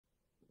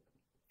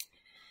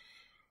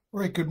All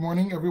right, good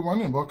morning,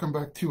 everyone, and welcome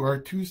back to our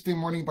Tuesday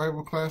morning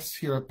Bible class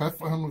here at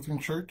Bethlehem Lutheran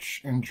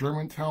Church in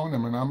Germantown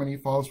and Menominee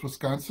Falls,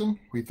 Wisconsin.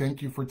 We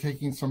thank you for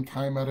taking some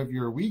time out of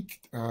your week,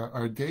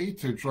 our day,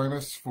 to join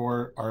us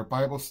for our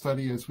Bible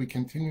study as we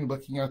continue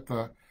looking at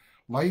the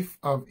life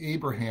of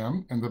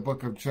Abraham in the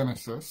book of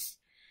Genesis.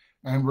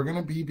 And we're going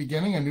to be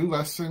beginning a new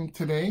lesson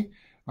today.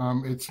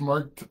 It's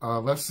marked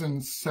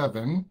Lesson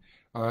 7.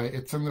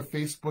 It's in the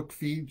Facebook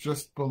feed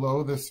just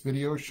below this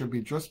video, should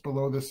be just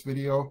below this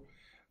video.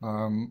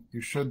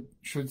 You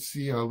should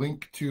see a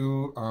link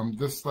to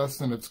this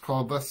lesson. It's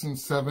called Lesson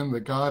 7, The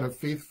God of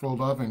Faithful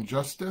Love and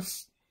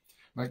Justice.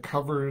 That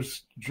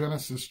covers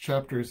Genesis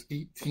chapters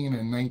 18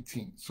 and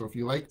 19. So if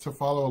you like to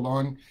follow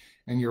along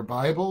in your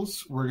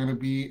Bibles, we're going to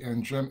be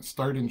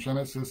start in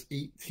Genesis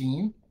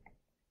 18.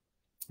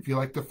 If you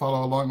like to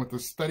follow along with the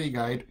study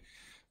guide,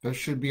 that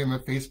should be in the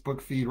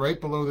Facebook feed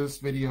right below this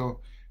video,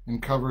 and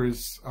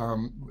covers,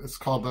 it's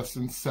called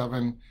Lesson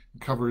 7,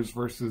 covers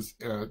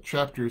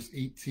chapters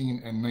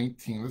 18 and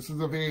 19. This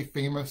is a very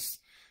famous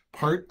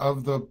part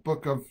of the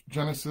book of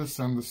Genesis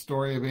and the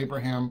story of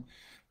Abraham,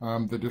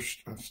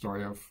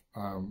 story of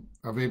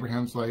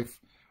Abraham's life,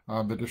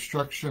 the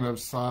destruction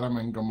of Sodom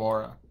and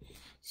Gomorrah.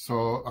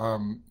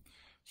 So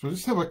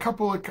just have a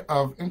couple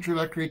of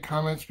introductory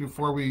comments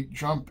before we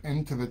jump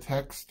into the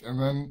text,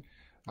 and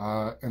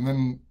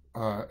then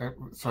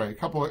a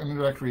couple of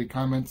introductory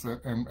comments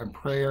and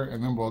prayer,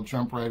 and then we'll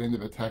jump right into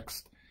the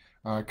text,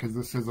 because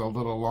this is a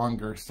little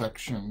longer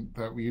section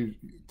that we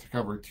to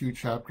cover 2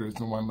 chapters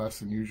in one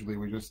lesson. Usually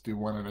we just do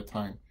one at a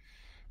time,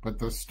 but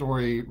the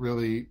story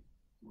really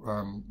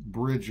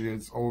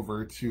bridges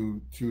over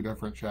to 2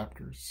 different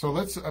chapters. So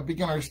let's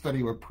begin our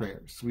study with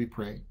prayers. We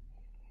pray.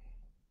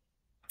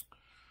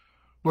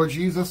 Lord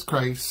Jesus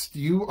Christ,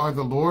 you are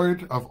the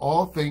Lord of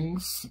all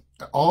things.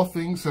 All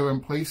things have been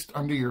placed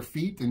under your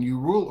feet, and you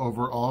rule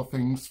over all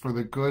things for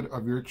the good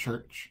of your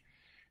church.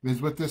 It is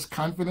with this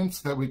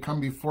confidence that we come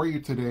before you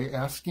today,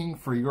 asking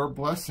for your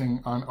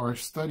blessing on our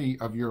study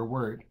of your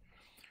word.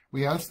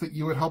 We ask that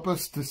you would help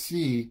us to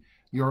see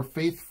your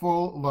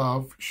faithful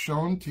love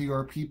shown to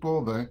your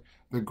people,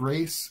 the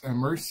grace and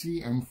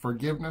mercy and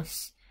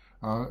forgiveness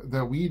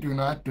that we do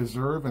not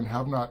deserve and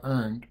have not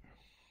earned.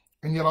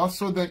 And yet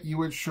also that you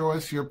would show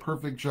us your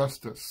perfect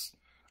justice,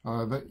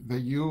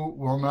 that you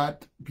will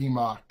not be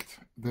mocked,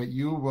 that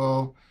you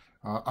will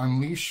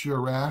unleash your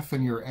wrath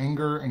and your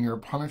anger and your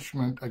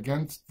punishment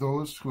against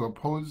those who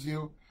oppose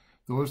you,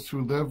 those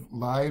who live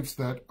lives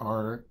that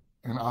are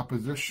in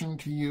opposition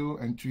to you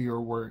and to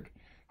your word.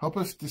 Help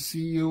us to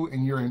see you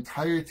in your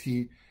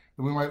entirety,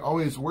 that we might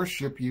always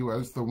worship you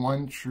as the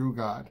one true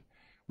God.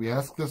 We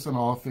ask this in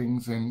all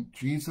things in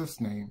Jesus'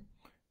 name.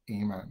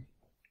 Amen.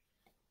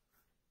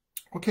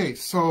 Okay,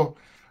 so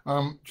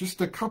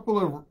just a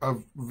couple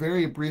of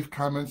very brief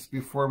comments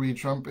before we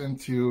jump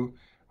into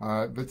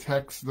the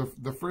text.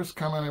 The first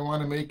comment I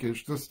want to make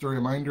is just a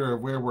reminder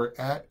of where we're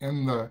at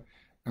in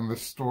the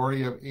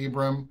story of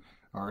Abraham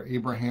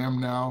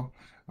now.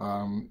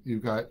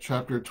 You've got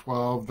chapter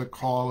 12, the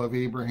call of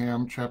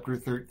Abraham. Chapter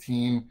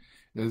 13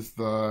 is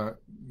the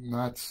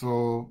not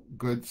so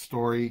good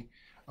story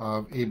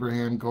of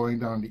Abraham going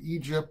down to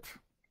Egypt.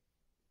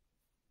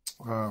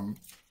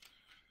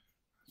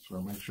 So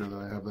I'll make sure that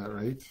I have that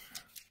right.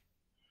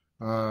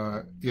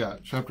 Yeah,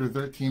 chapter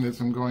 13 is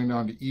him going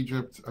down to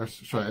Egypt.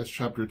 Sorry, it's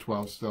chapter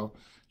 12 still.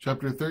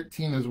 Chapter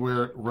 13 is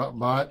where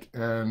Lot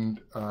and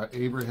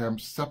Abraham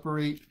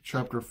separate.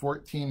 Chapter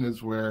 14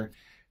 is where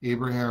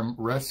Abraham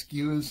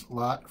rescues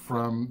Lot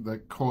from the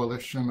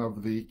coalition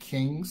of the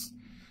kings.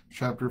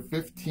 Chapter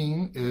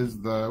 15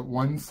 is the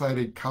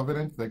one-sided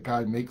covenant that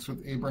God makes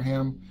with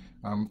Abraham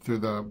through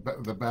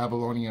the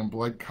Babylonian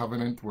blood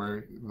covenant,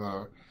 where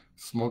the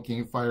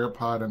smoking fire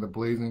pot and the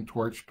blazing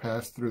torch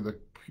pass through the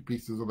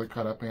pieces of the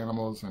cut up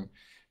animals, and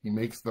he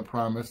makes the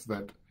promise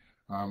that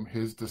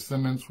his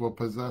descendants will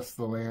possess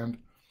the land.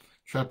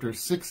 Chapter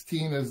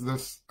 16 is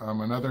this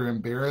another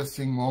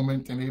embarrassing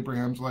moment in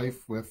Abraham's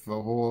life with the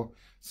whole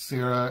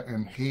Sarah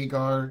and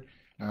Hagar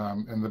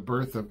and the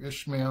birth of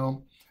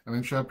Ishmael. And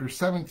then chapter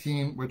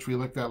 17, which we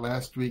looked at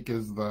last week,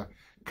 is the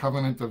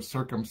covenant of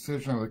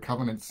circumcision, or the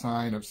covenant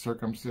sign of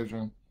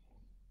circumcision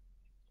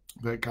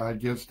that God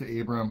gives to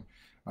Abraham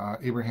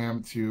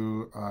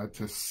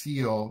to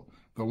seal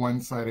the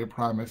one-sided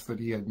promise that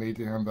he had made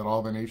to him, that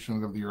all the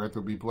nations of the earth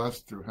would be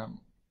blessed through him.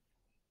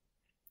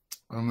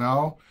 And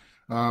now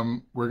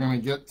we're going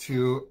to get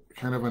to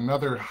kind of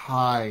another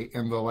high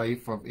in the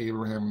life of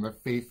Abraham, the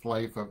faith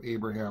life of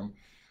Abraham,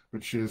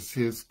 which is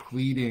his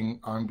pleading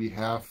on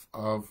behalf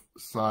of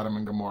Sodom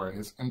and Gomorrah,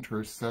 his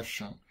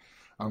intercession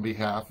on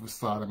behalf of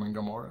Sodom and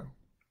Gomorrah.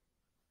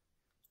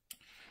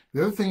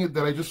 The other thing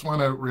that I just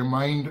want to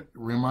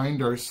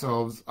remind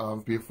ourselves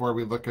of before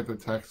we look at the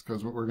text,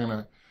 because we're going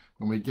to,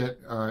 when we get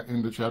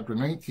into chapter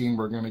 19,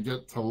 we're going to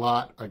get to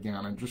Lot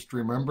again. And just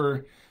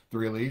remember the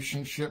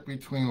relationship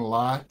between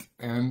Lot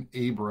and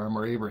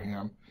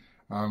Abraham.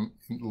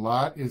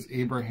 Lot is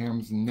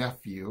Abraham's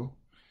nephew,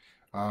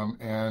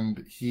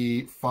 and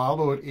he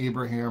followed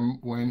Abraham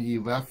when he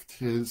left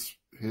his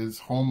his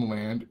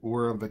homeland,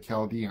 Ur of the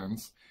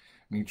Chaldeans,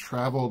 and he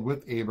traveled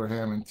with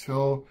Abraham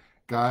until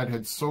God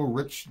had so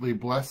richly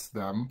blessed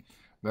them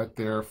that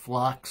their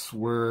flocks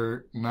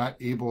were not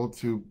able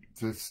to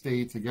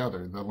stay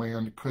together. The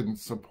land couldn't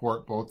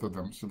support both of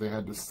them, so they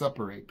had to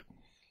separate.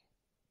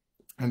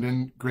 And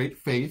in great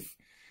faith,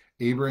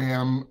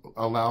 Abraham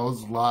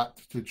allows Lot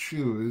to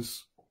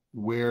choose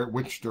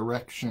which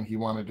direction he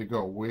wanted to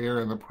go.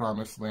 Where in the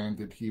promised land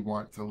did he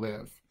want to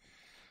live?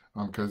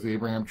 Because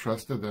Abraham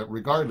trusted that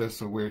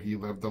regardless of where he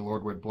lived, the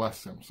Lord would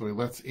bless him. So he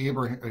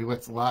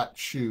lets Lot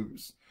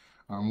choose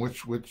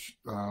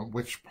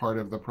which part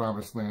of the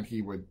promised land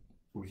he would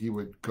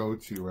go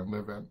to and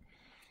live in.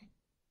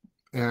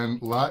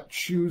 And Lot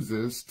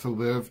chooses to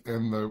live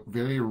in the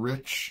very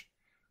rich,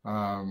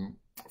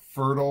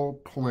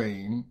 fertile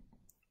plain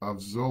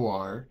of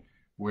Zoar,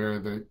 where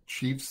the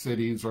chief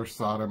cities are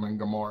Sodom and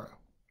Gomorrah.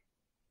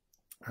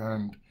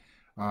 And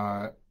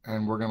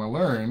we're going to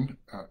learn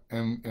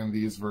in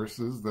these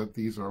verses that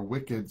these are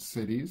wicked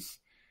cities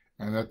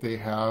and that they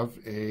have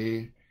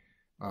a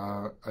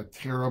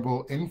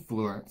terrible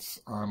influence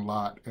on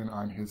Lot and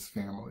on his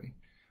family.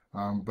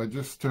 But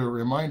just to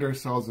remind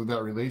ourselves of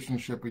that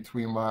relationship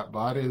between Lot.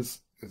 Lot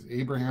is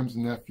Abraham's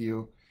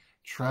nephew,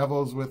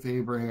 travels with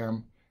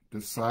Abraham,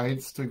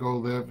 decides to go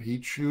live. He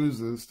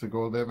chooses to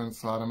go live in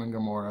Sodom and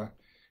Gomorrah.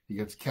 He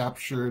gets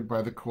captured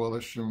by the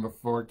coalition of the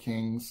four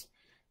kings,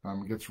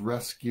 gets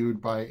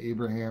rescued by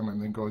Abraham,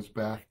 and then goes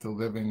back to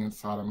living in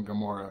Sodom and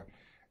Gomorrah.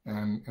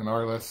 And in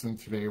our lesson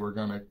today, we're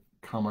going to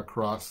come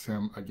across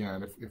him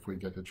again if we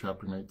get to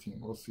chapter 19.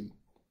 We'll see.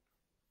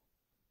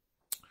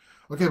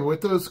 Okay, but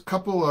with those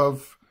couple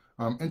of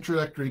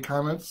introductory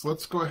comments,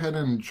 let's go ahead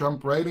and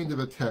jump right into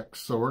the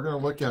text. So we're going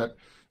to look at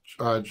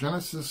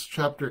Genesis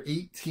chapter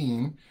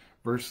 18,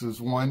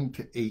 verses 1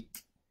 to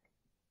 8.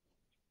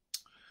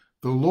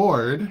 The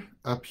Lord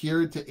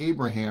appeared to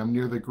Abraham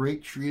near the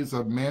great trees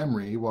of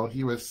Mamre while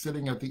he was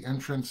sitting at the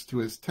entrance to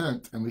his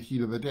tent in the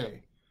heat of the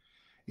day.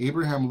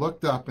 Abraham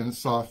looked up and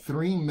saw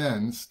 3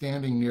 men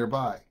standing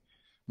nearby.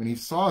 When he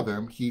saw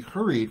them, he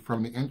hurried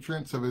from the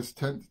entrance of his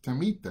tent to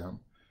meet them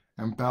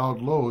and bowed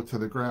low to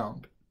the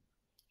ground.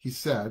 He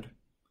said,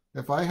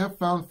 "If I have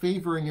found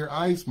favor in your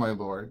eyes, my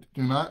lord,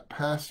 do not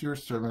pass your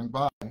servant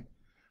by.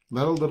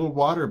 Let a little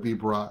water be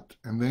brought,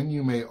 and then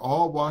you may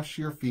all wash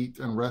your feet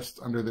and rest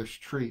under this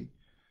tree.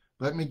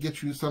 Let me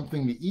get you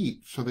something to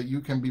eat so that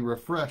you can be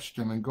refreshed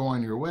and then go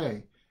on your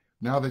way,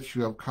 now that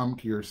you have come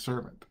to your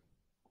servant."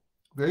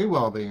 "Very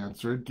well," they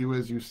answered, "do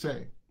as you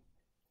say."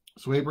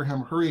 So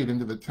Abraham hurried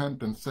into the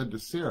tent and said to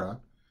Sarah,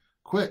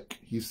 "Quick,"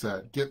 he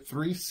said, "get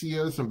 3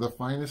 seahs of the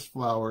finest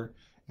flour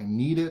and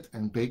knead it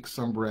and bake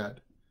some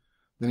bread."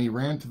 Then he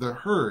ran to the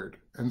herd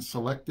and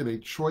selected a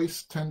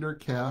choice tender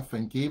calf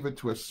and gave it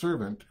to a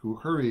servant who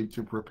hurried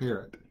to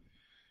prepare it.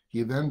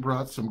 He then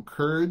brought some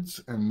curds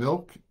and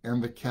milk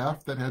and the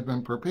calf that had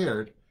been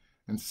prepared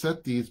and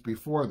set these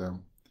before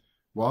them.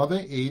 While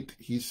they ate,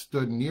 he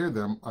stood near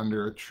them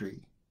under a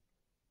tree.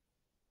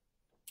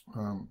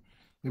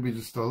 Maybe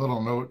just a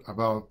little note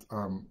about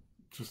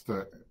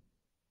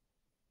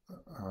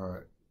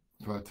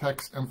the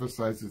text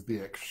emphasizes the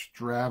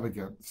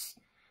extravagance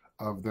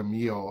of the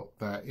meal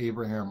that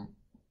Abraham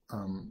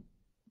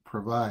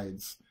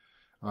provides,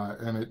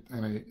 and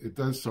it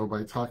does so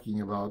by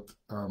talking about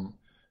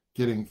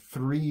getting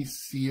 3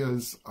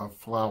 seahs of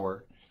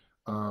flour.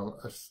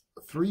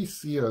 3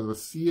 seahs, a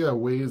seah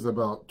weighs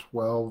about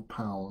 12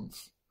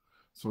 pounds.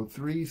 So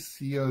 3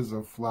 seahs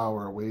of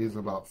flour weighs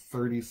about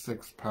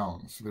 36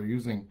 pounds. So they're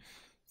using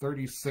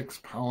 36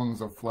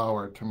 pounds of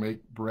flour to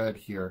make bread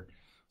here.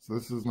 So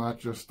this is not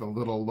just a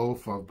little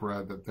loaf of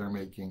bread that they're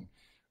making.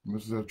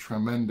 This is a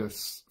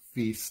tremendous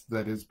feast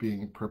that is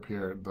being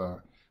prepared.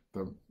 The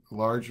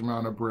large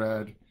amount of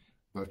bread,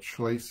 the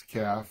choice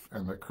calf,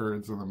 and the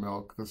curds and the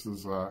milk. This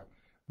is a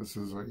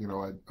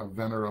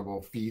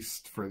venerable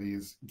feast for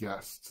these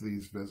guests,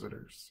 these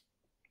visitors.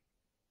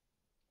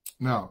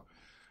 Now,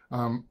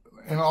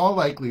 in all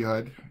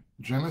likelihood,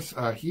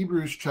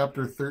 Hebrews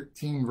chapter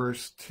 13,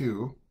 verse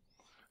 2,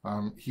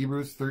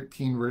 Hebrews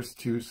 13, verse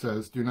 2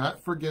 says, "Do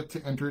not forget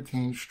to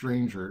entertain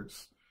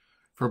strangers,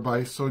 for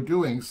by so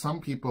doing, some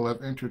people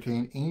have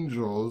entertained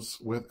angels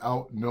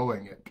without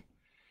knowing it."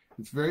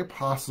 It's very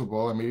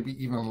possible, and maybe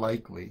even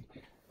likely,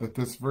 that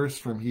this verse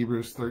from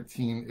Hebrews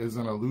 13 is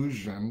an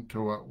allusion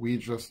to what we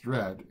just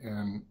read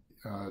in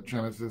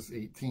Genesis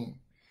 18.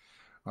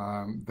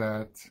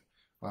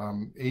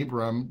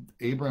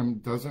 Abram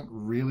doesn't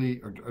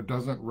really, or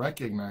doesn't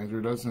recognize,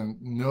 or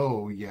doesn't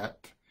know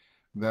yet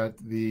that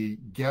the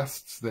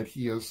guests that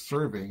he is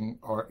serving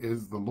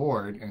is the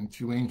Lord and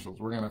 2 angels.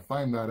 We're going to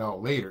find that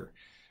out later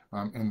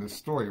in the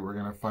story. We're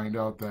going to find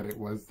out that it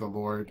was the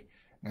Lord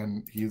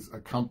and he's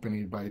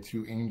accompanied by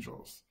 2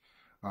 angels.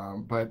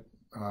 But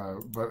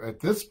at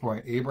this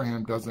point,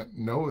 Abraham doesn't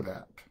know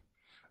that.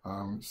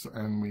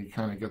 And we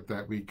kind of get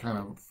that, we kind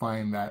of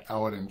find that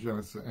out in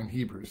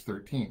Hebrews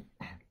 13.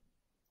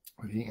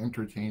 He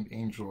entertained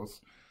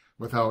angels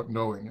without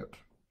knowing it.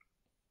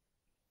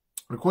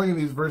 According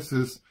to these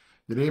verses,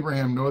 Did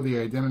Abraham know the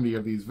identity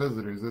of these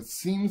visitors? It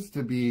seems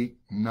to be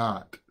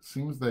not. It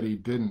seems that he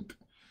didn't.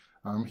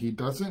 He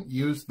doesn't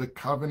use the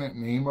covenant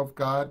name of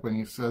God when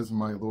he says,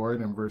 my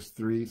Lord, in verse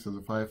 3. He says,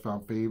 if I have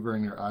found favor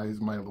in your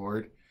eyes, my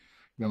Lord.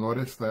 You'll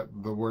notice that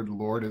the word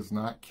Lord is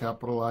not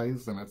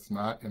capitalized and it's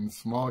not in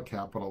small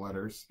capital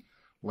letters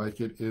like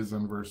it is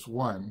in verse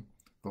 1.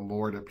 The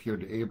Lord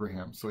appeared to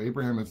Abraham. So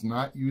Abraham is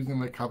not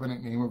using the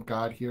covenant name of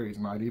God here. He's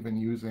not even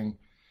using,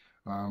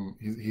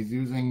 he's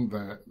using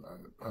the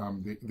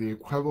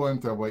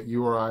equivalent of what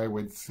you or I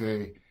would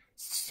say,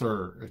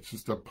 sir. It's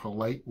just a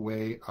polite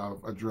way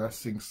of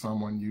addressing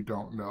someone you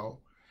don't know.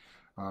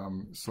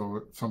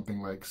 So something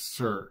like,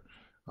 sir,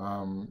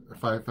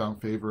 if I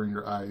found favor in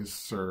your eyes,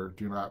 sir,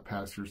 do not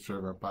pass your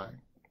servant by.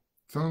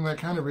 Something that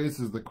kind of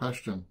raises the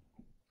question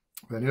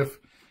that if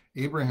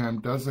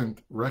Abraham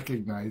doesn't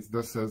recognize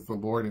this as the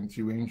Lord and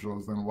two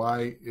angels, then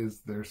why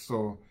is there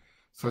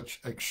such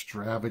an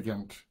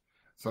extravagant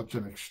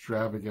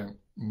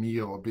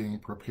meal being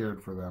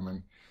prepared for them?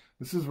 And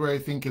this is where I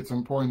think it's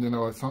important to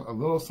know a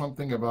little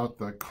something about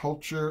the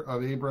culture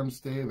of Abram's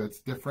day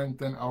that's different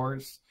than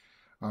ours.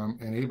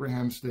 In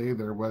Abraham's day,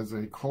 there was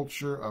a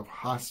culture of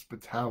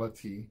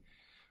hospitality,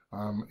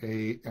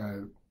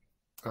 a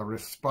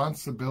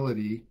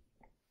responsibility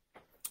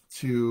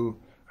to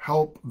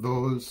help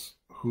those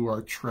who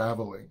are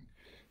traveling.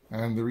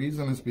 And the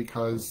reason is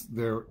because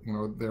there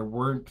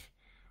weren't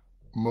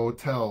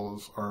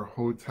motels or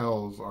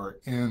hotels or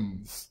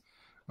inns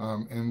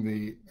in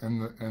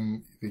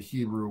the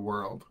Hebrew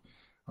world.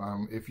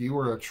 If you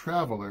were a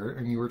traveler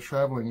and you were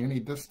traveling any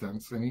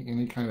distance,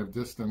 any kind of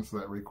distance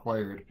that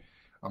required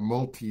a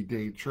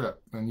multi-day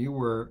trip, then you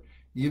were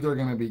either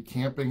going to be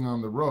camping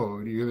on the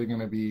road, you're either going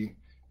to be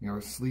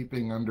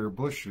sleeping under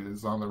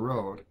bushes on the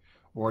road,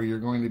 or you're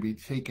going to be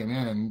taken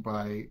in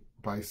by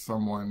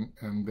someone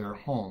in their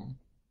home.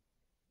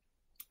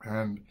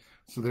 And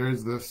so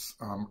there's this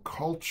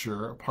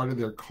culture. Part of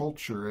their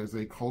culture is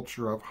a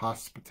culture of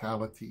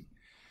hospitality,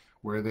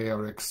 where they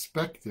are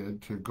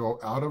expected to go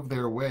out of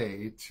their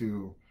way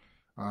to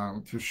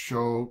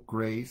show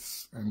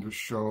grace and to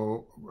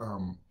show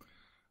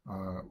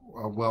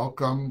a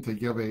welcome, to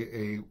give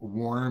a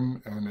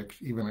warm and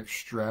even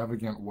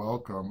extravagant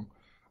welcome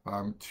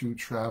to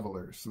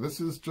travelers. So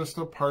this is just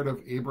a part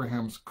of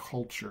Abraham's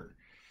culture,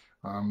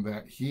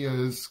 that he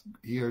is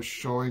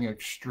showing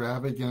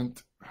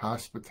extravagant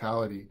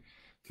hospitality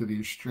to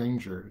these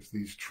strangers,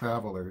 these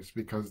travelers,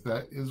 because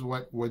that is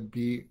what would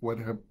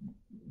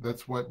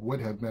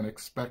have been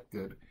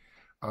expected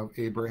of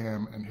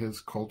Abraham and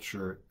his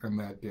culture in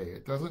that day.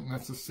 It doesn't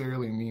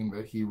necessarily mean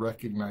that he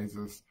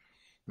recognizes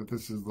that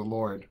this is the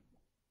Lord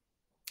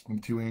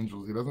and two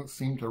angels. He doesn't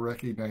seem to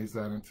recognize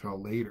that until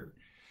later.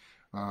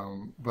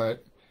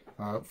 But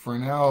for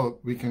now,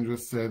 we can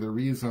just say the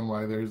reason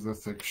why there's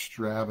this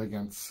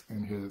extravagance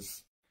in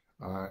his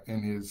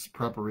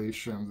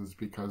preparations is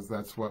because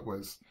that's what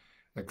was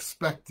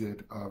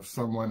expected of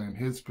someone in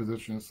his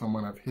position,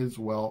 someone of his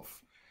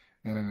wealth,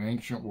 in an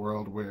ancient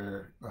world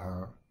where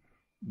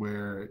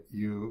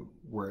you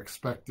were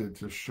expected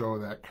to show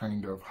that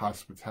kind of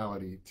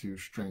hospitality to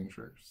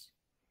strangers.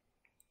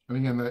 And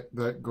again,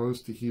 that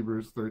goes to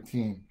Hebrews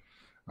 13.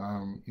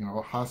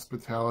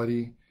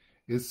 Hospitality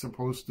is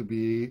supposed to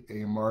be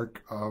a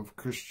mark of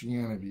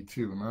Christianity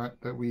too. Not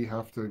that we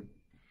have to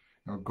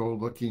go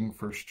looking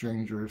for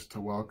strangers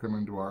to welcome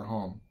into our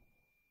home,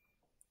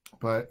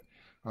 but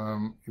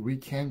we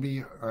can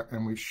be,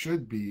 and we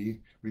should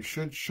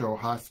show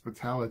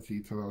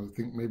hospitality to those. I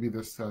think maybe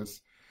this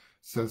says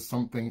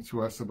something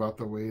to us about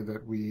the way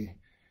that we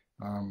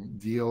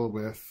deal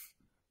with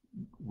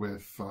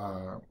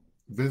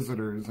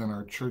visitors in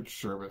our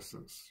church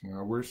services.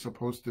 We're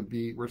supposed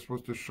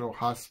to show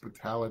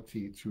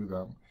hospitality to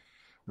them.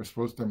 We're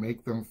supposed to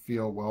make them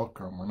feel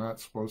welcome. We're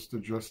not supposed to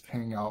just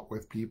hang out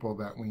with people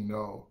that we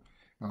know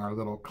in our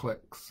little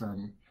cliques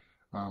and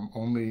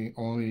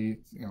only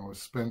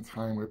spend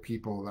time with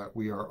people that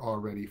we are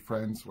already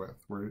friends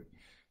with. We're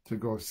to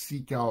go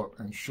seek out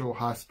and show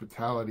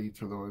hospitality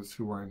to those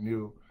who are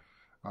new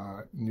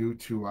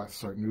to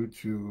us, or new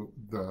to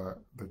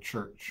the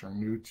church, or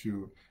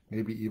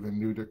maybe even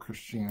new to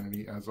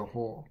Christianity as a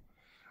whole.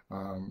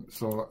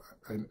 So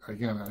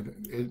again,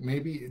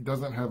 it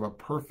doesn't have a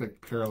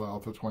perfect parallel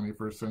to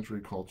 21st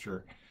century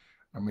culture,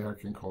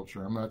 American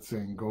culture. I'm not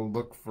saying go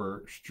look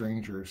for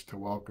strangers to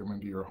welcome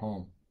into your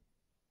home,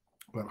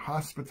 but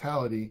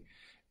hospitality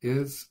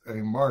is a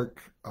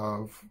mark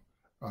of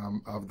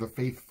the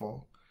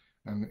faithful.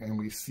 And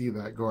we see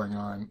that going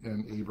on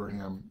in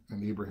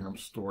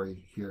Abraham's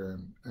story here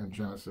in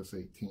Genesis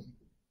 18.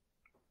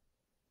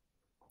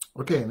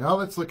 Okay, now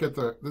let's look at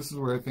this is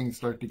where things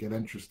start to get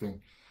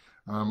interesting.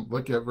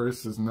 Look at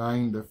verses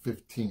 9 to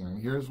 15.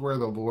 And here's where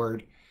the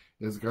Lord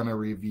is going to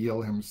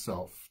reveal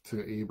himself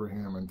to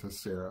Abraham and to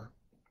Sarah.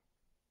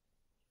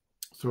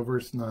 So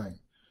verse 9,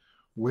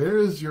 "Where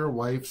is your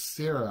wife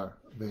Sarah?"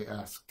 they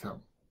asked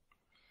him.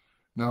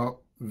 Now,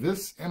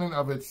 this in and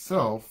of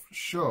itself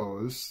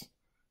shows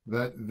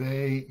that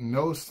they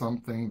know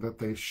something that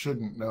they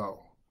shouldn't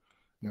know.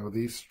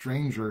 these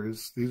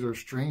strangers, these are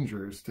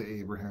strangers to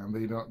Abraham.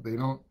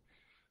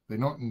 They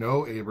don't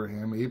know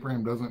Abraham.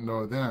 Abraham doesn't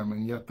know them,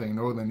 and yet they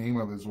know the name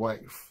of his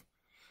wife.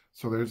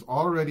 So there's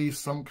already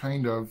some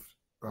kind of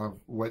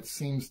what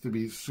seems to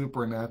be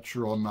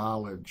supernatural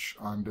knowledge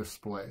on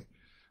display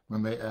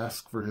when they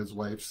ask for his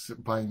wife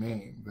by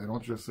name. They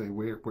don't just say,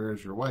 where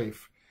is your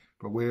wife?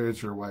 But where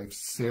is your wife,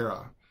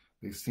 Sarah?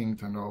 They seem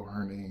to know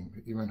her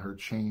name, even her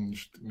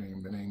changed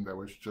name, the name that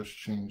was just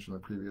changed in the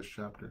previous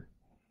chapter.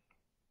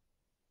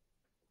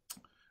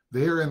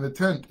 They are in the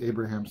tent,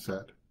 Abraham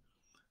said.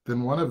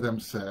 Then one of them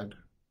said,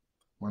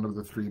 one of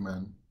the three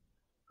men,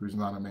 who's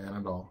not a man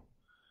at all,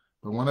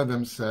 but one of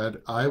them said,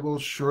 I will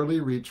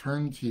surely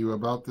return to you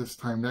about this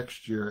time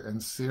next year,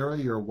 and Sarah,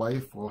 your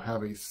wife, will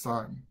have a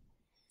son.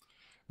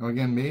 Now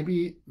again,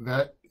 maybe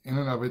that in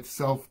and of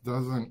itself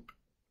doesn't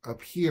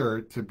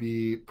appear to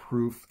be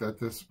proof that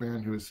this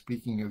man who is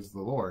speaking is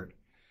the Lord.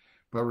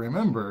 But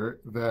remember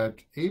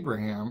that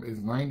Abraham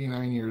is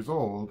 99 years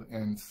old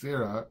and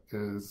Sarah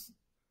is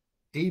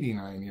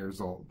 89 years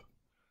old.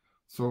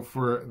 So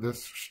for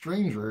this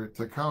stranger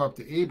to come up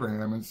to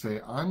Abraham and say,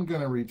 I'm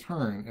going to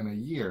return in a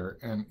year,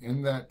 and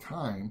in that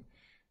time,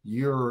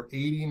 your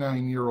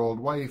 89-year-old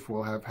wife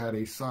will have had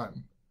a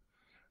son.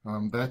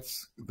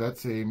 That's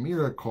a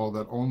miracle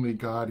that only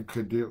God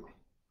could do.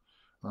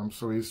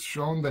 So he's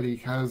shown that he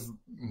has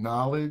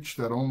knowledge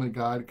that only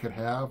God could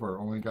have, or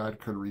only God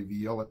could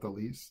reveal at the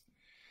least.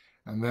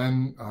 And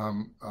then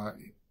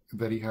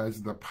that he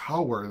has the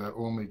power that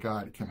only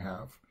God can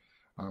have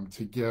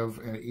to give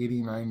an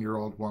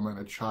 89-year-old woman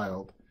a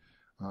child.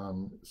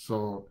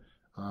 So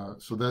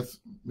that's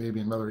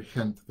maybe another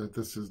hint that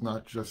this is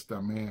not just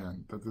a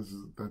man, that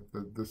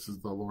this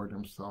is the Lord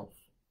himself.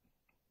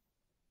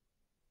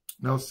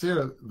 Now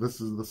Sarah,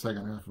 this is the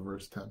second half of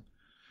verse 10.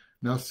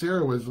 Now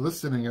Sarah was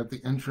listening at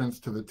the entrance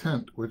to the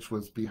tent, which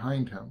was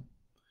behind him.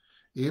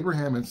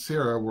 Abraham and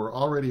Sarah were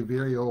already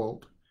very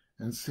old,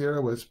 and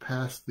Sarah was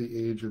past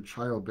the age of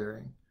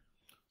childbearing.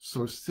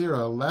 So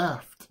Sarah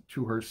laughed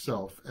to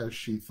herself as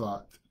she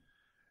thought,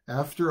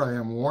 after I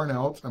am worn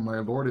out and my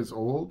Lord is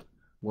old,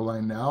 will I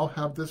now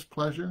have this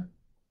pleasure?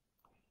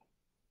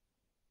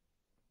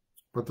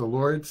 But the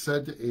Lord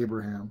said to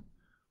Abraham,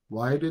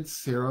 why did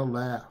Sarah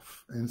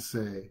laugh and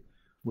say,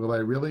 will I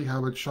really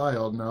have a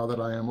child now that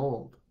I am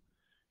old?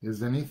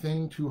 Is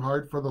anything too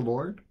hard for the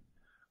Lord?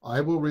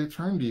 I will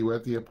return to you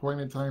at the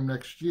appointed time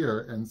next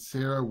year, and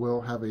Sarah will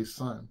have a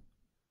son.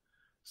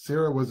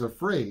 Sarah was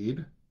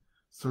afraid,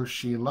 so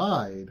she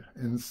lied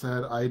and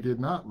said, I did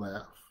not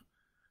laugh.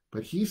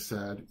 But he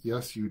said,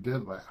 yes, you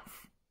did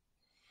laugh.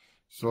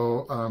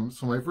 So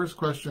my first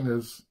question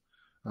is,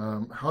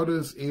 how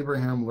does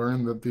Abraham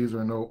learn that these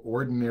are no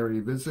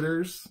ordinary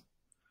visitors?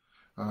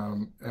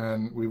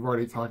 And we've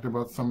already talked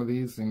about some of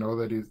these. They know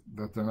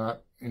that they're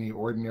not any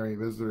ordinary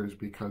visitors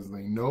because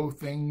they know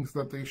things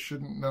that they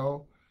shouldn't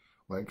know,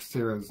 like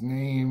Sarah's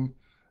name,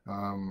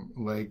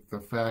 like the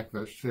fact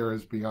that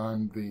Sarah's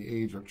beyond the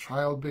age of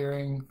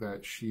childbearing,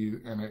 that she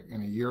in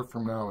a year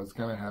from now is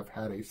going to have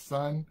had a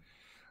son,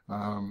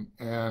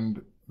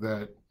 and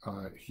that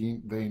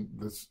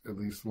at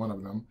least one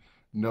of them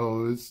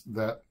knows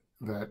that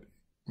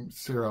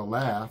Sarah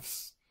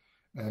laughs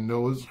and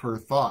knows her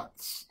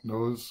thoughts,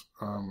 knows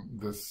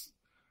this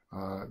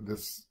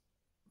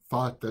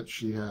thought that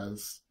she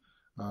has.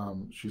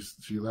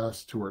 She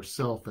laughs to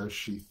herself as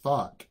she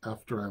thought,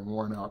 after I'm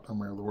worn out and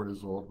my Lord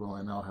is old, will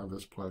I now have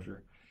this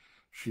pleasure?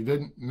 She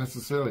didn't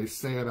necessarily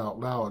say it out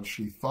loud,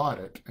 she thought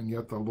it, and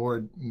yet the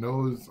Lord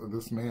knows,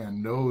 this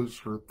man knows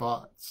her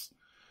thoughts.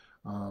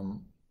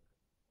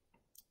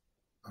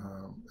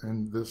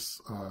 And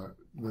this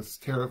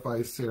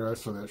terrifies Sarah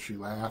so that she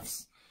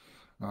laughs,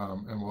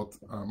 and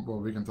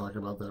we can talk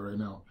about that right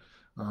now.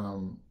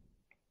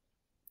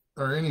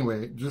 Or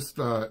anyway, just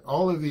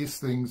all of these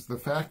things, the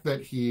fact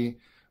that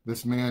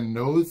this man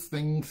knows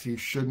things he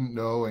shouldn't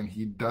know, and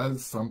he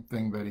does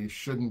something that he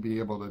shouldn't be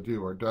able to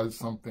do, or does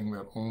something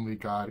that only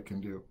God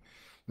can do.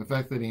 The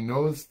fact that he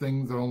knows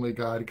things that only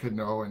God can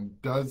know and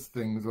does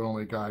things that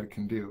only God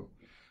can do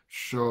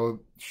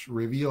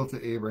reveal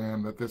to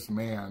Abraham that this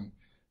man,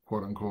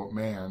 quote unquote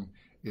man,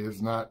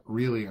 is not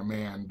really a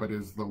man, but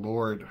is the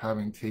Lord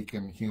having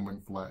taken human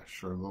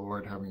flesh, or the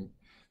Lord having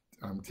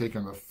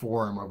taken the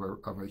form of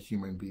a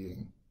human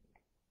being.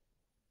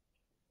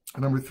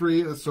 Number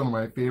 3 is one of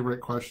my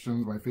favorite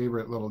questions, my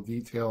favorite little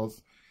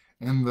details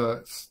in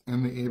the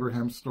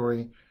Abraham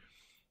story.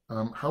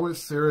 How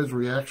is Sarah's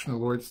reaction to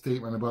the Lord's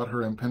statement about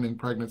her impending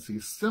pregnancy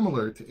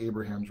similar to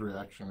Abraham's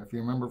reaction? If you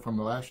remember from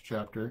the last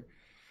chapter,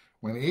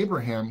 when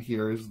Abraham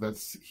hears that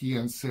he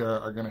and Sarah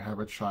are going to have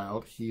a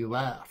child, he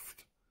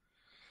laughed.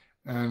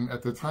 And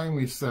at the time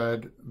we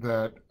said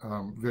that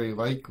very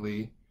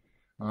likely,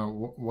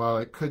 while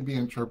it could be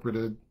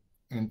interpreted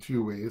in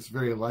two ways,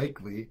 very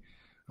likely,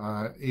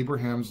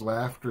 Abraham's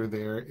laughter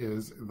there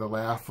is the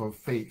laugh of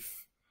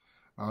faith.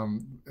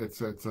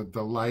 It's a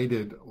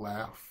delighted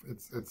laugh.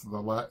 It's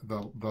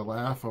the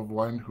laugh of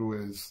one who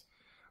is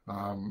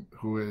kind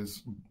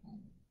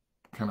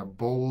of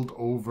bowled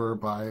over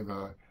by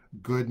the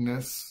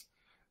goodness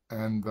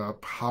the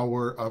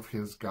power of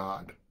his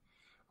God.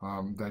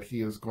 That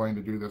he is going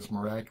to do this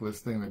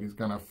miraculous thing, that he's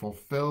going to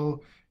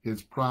fulfill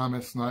his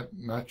promise,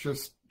 not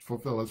just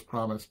fulfill his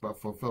promise,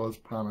 but fulfill his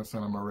promise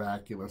in a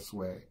miraculous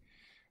way,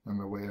 in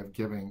the way of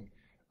giving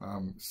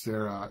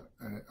Sarah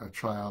a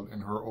child in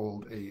her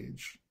old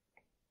age.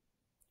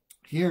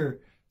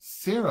 Here,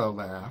 Sarah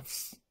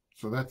laughs,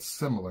 so that's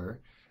similar,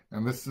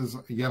 and this is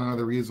yet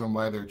another reason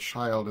why their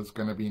child is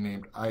going to be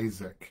named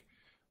Isaac,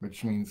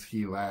 which means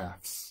he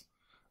laughs.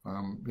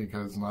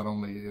 Because not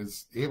only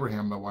is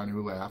Abraham the one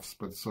who laughs,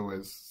 but so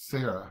is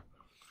Sarah.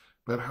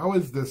 But how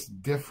is this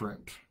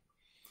different?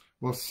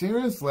 Well,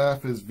 Sarah's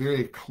laugh is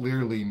very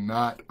clearly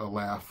not a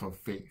laugh of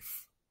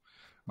faith.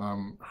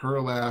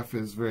 Her laugh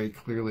is very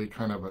clearly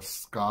kind of a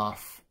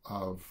scoff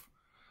of,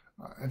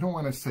 I don't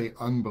want to say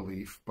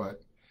unbelief,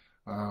 but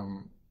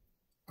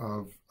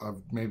of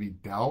maybe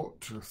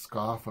doubt, a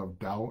scoff of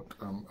doubt,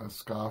 a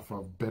scoff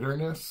of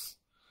bitterness.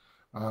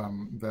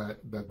 That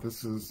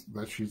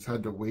she's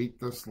had to wait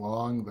this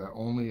long, that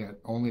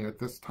only at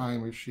this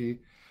time is she,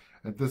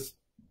 at this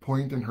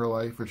point in her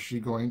life, is she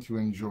going to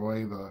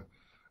enjoy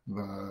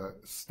the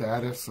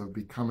status of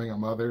becoming a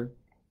mother.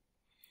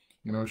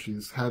 You know,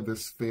 she's had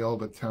this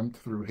failed attempt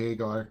through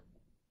Hagar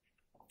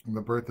and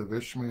the birth of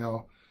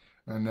Ishmael,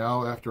 and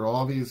now after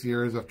all these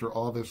years, after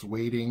all this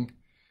waiting,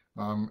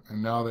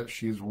 and now that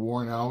she's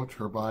worn out,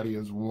 her body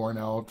is worn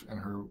out and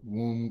her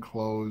womb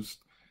closed,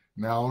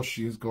 now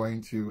she's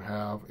going to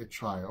have a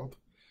child.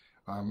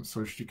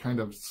 So she kind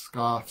of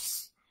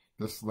scoffs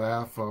this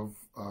laugh of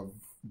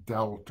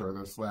doubt, or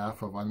this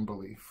laugh of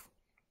unbelief.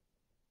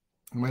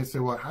 You might say,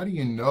 well, how do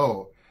you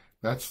know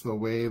that's the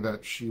way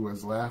that she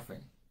was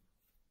laughing?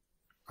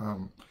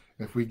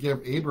 If we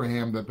give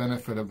Abraham the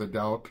benefit of the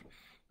doubt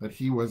that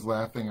he was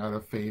laughing out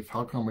of faith,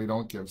 how come we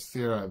don't give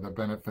Sarah the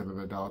benefit of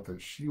the doubt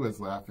that she was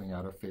laughing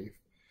out of faith?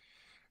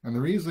 And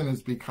the reason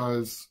is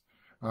because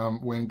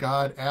when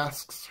God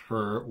asks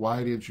her,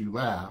 why did you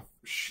laugh?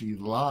 She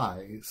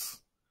lies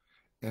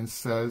and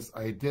says,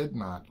 I did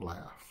not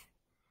laugh.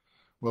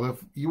 Well,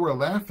 if you were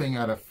laughing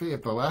out of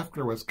faith, the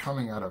laughter was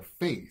coming out of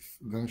faith,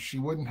 then she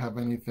wouldn't have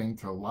anything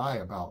to lie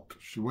about.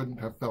 She wouldn't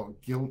have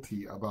felt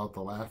guilty about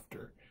the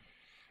laughter.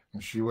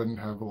 And she wouldn't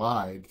have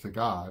lied to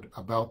God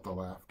about the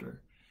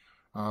laughter.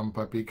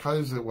 But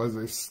because it was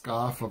a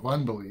scoff of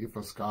unbelief,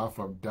 a scoff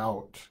of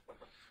doubt,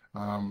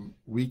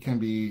 we can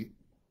be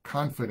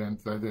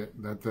confident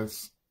that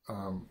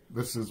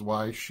this is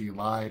why she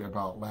lied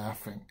about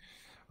laughing,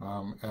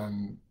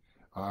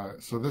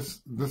 so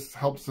this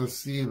helps us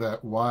see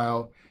that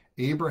while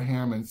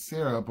Abraham and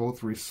Sarah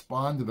both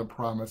respond to the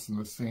promise in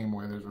the same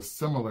way, there's a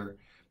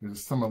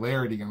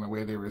similarity in the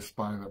way they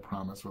respond to the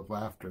promise with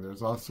laughter.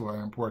 There's also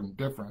an important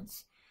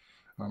difference.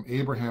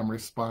 Abraham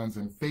responds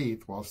in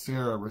faith, while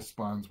Sarah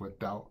responds with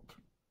doubt.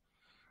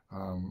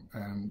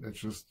 And it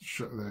just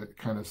that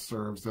kind of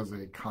serves as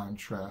a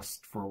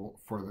contrast for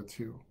the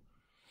two.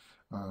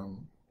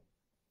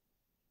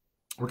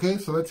 Okay,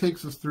 so that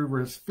takes us through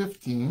verse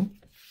 15.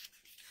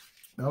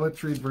 Now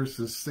let's read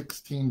verses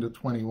 16 to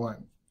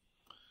 21.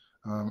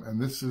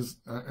 And this is,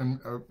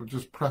 I'll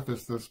just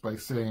preface this by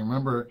saying,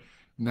 remember,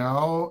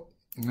 now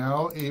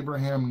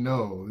Abraham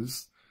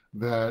knows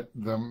that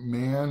the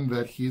man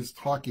that he's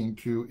talking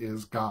to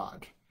is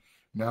God.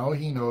 Now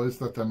he knows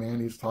that the man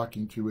he's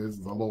talking to is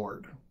the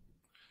Lord.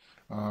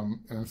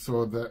 And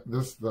so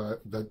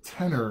the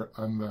tenor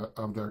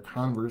of their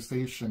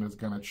conversation is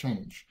going to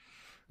change.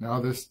 Now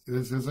this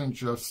isn't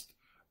just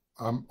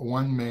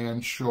one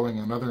man showing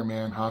another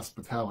man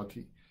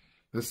hospitality.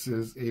 This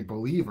is a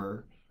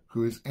believer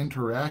who is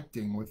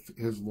interacting with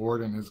his Lord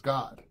and his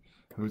God,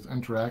 who is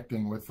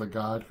interacting with the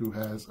God who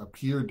has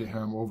appeared to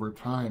him over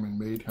time and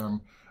made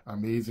him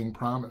amazing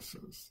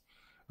promises,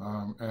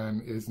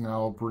 and is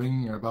now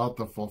bringing about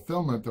the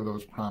fulfillment of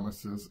those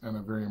promises in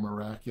a very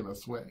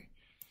miraculous way.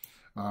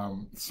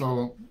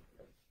 So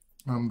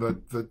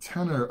the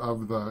tenor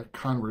of the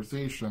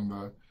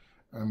conversation,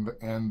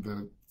 and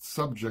the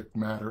subject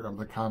matter of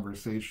the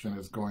conversation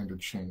is going to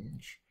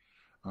change.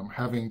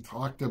 Having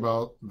talked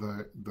about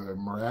the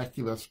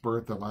miraculous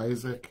birth of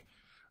Isaac,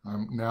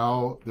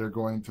 now they're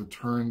going to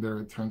turn their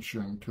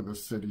attention to the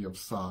city of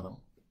Sodom.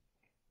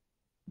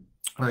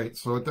 All right,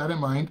 so with that in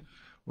mind,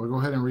 we'll go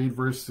ahead and read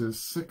verses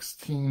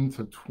 16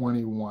 to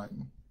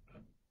 21.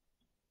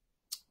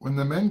 When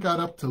the men got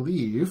up to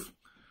leave,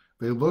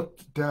 they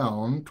looked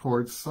down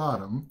towards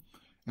Sodom,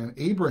 and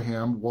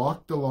Abraham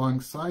walked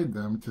alongside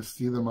them to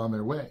see them on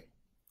their way.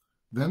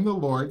 Then the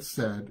Lord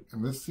said,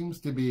 and this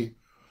seems to be,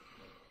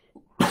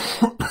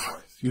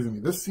 excuse me,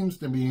 this seems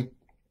to be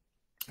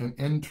an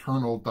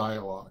internal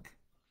dialogue.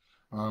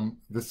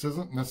 This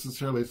isn't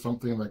necessarily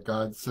something that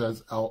God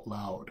says out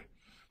loud.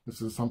 This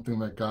is something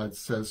that God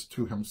says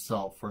to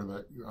himself, or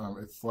that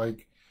it's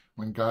like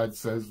when God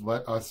says,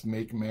 let us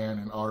make man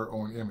in our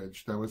own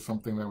image. That was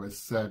something that was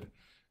said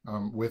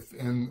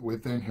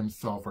within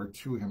himself, or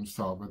to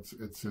himself.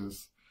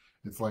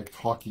 It's like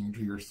talking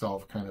to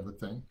yourself kind of a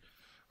thing.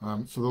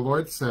 So the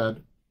Lord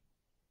said,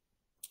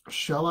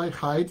 shall I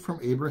hide from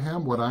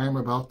Abraham what I am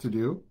about to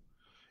do?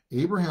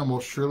 Abraham will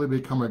surely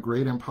become a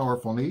great and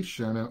powerful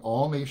nation, and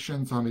all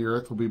nations on the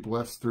earth will be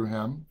blessed through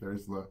him.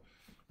 There's the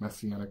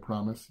messianic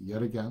promise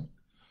yet again.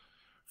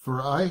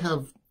 For I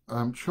have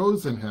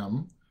chosen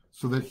him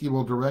so that he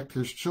will direct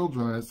his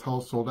children and his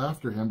household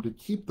after him to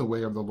keep the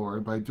way of the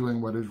Lord by doing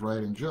what is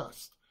right and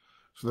just,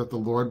 so that the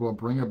Lord will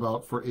bring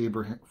about for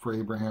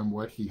Abraham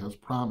what he has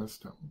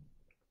promised him.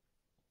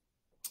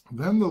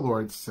 Then the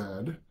Lord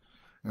said,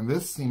 and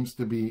this seems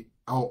to be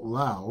out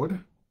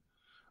loud,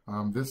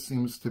 this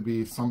seems to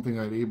be something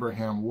that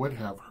Abraham would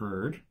have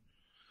heard.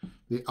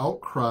 The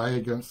outcry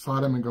against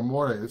Sodom and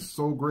Gomorrah is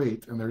so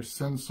great and their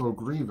sin so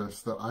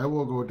grievous that I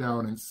will go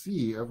down and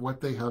see if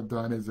what they have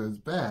done is as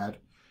bad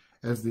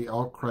as the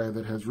outcry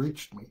that has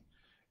reached me.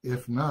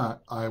 If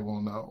not, I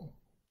will know.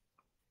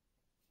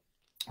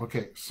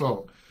 Okay,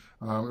 so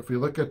if we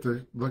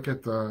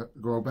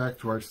go back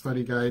to our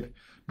study guide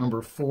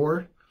number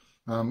 4,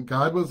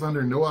 God was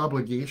under no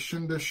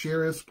obligation to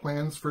share his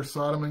plans for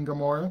Sodom and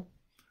Gomorrah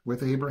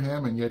with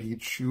Abraham, and yet he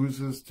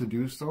chooses to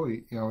do so.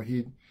 He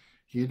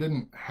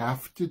didn't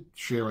have to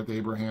share with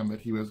Abraham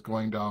that he was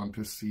going down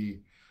to see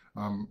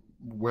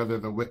whether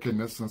the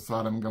wickedness in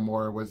Sodom and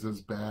Gomorrah was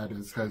as bad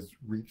as has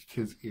reached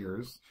his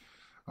ears.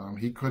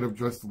 He could have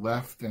just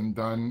left and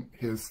done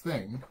his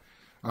thing,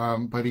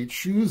 but he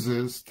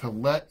chooses to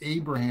let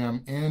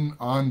Abraham in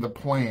on the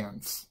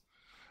plans,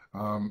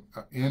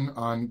 in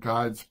on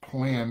God's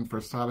plan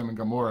for Sodom and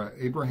Gomorrah.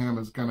 Abraham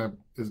is gonna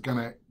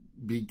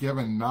be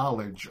given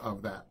knowledge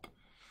of that.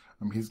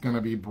 He's going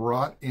to be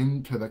brought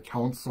into the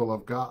counsel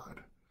of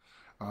God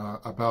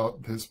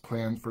about his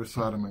plan for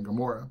Sodom and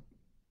Gomorrah.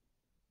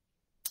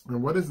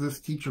 And what does this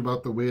teach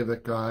about the way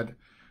that God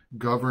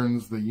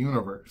governs the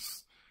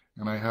universe?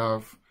 And I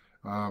have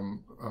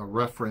a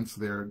reference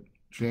there,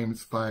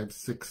 James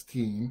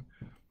 5:16,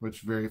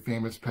 which very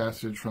famous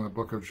passage from the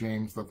book of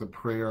James, that the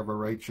prayer of a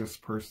righteous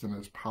person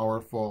is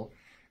powerful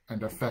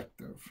and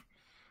effective.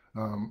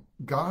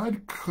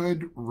 God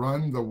could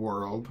run the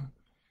world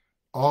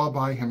all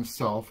by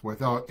himself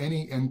without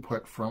any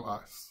input from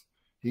us.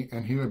 He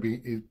would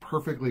be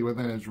perfectly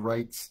within his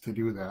rights to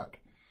do that.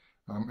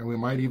 And we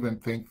might even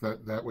think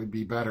that that would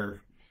be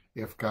better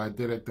if God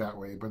did it that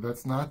way, but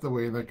that's not the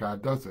way that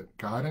God does it.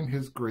 God in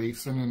his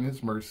grace and in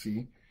his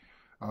mercy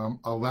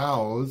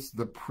allows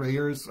the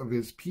prayers of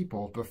his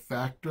people to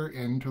factor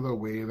into the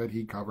way that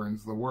he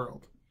governs the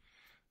world.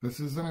 This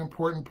is an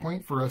important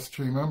point for us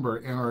to remember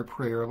in our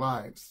prayer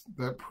lives,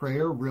 that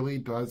prayer really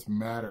does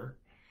matter.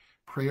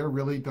 Prayer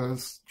really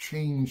does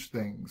change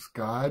things.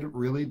 God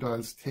really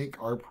does take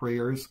our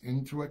prayers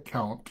into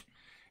account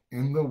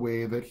in the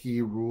way that he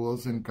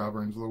rules and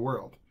governs the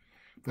world.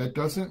 That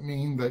doesn't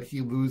mean that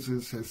he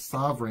loses his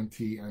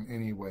sovereignty in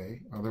any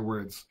way. In other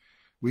words,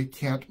 we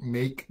can't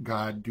make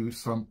God do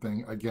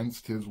something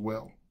against his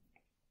will.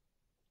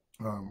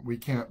 We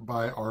can't,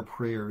 by our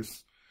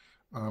prayers,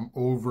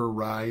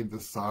 override the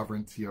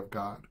sovereignty of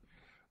God.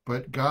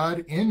 But God,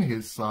 in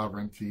his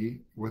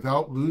sovereignty,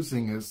 without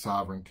losing his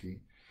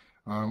sovereignty,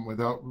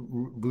 without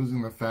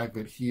losing the fact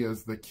that he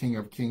is the King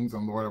of Kings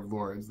and Lord of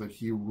Lords, that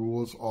he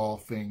rules all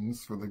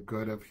things for the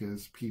good of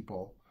his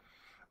people,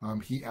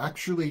 he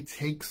actually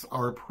takes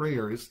our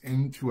prayers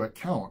into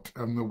account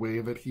in the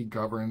way that he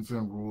governs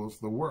and rules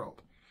the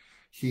world.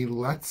 He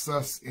lets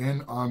us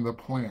in on the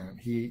plan.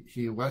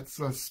 He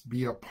lets us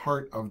be a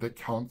part of the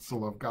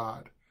counsel of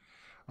God.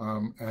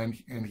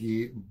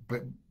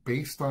 But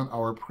based on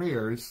our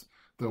prayers,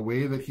 the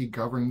way that he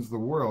governs the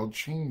world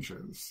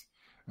changes.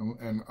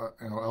 And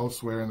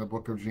elsewhere in the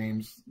book of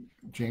James,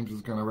 James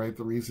is going to write,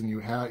 the reason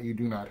you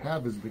do not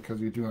have is because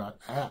you do not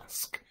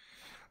ask.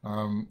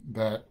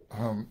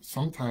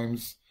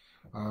 Sometimes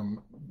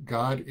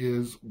God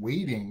is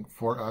waiting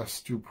for us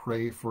to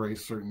pray for a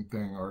certain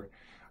thing, or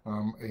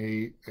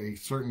a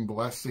certain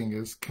blessing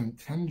is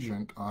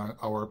contingent on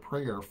our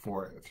prayer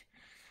for it.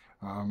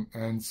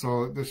 And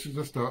so this is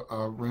just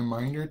a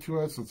reminder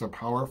to us. It's a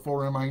powerful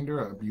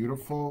reminder, a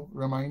beautiful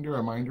reminder, a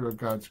reminder of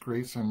God's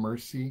grace and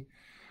mercy,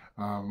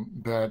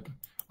 that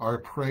our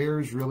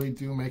prayers really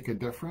do make a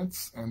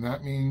difference. And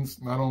that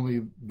means not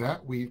only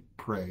that we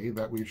pray,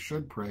 that we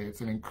should pray,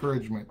 it's an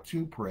encouragement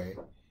to pray.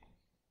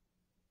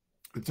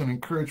 It's an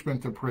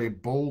encouragement to pray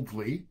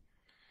boldly,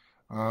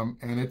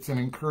 and it's an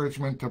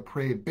encouragement to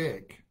pray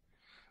big.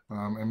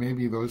 And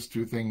maybe those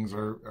two things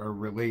are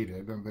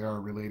related, and they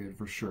are related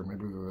for sure.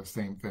 Maybe they're the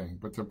same thing,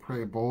 but to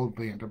pray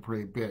boldly and to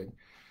pray big.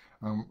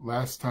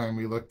 Last time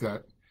we looked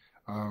at,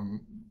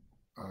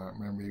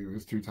 maybe it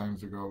was 2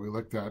 times ago, we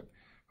looked at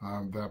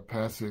that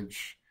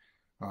passage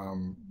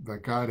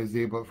that God is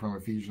able, from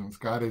Ephesians,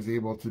 God is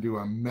able to do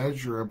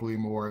immeasurably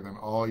more than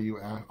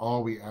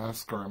all we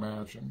ask or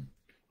imagine,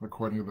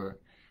 according to the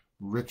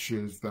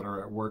riches that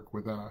are at work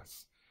within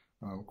us,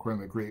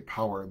 according to the great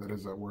power that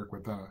is at work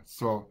within us.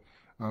 So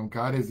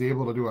God is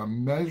able to do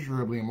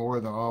immeasurably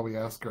more than all we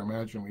ask or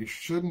imagine. We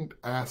shouldn't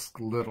ask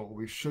little.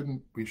 We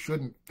shouldn't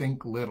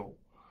think little.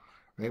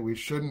 Right? We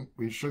shouldn't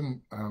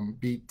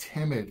be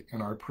timid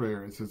in our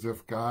prayers, as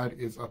if God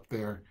is up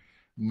there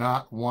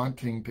not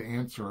wanting to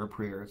answer our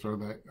prayers, or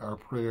that our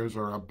prayers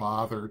are a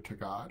bother to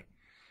God.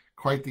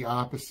 quite the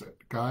opposite.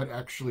 God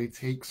actually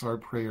takes our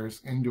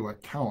prayers into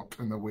account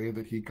in the way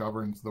that he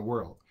governs the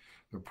world.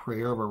 The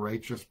prayer of a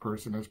righteous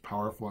person is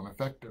powerful and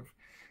effective.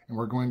 And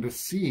we're going to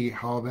see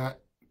how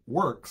that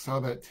works, how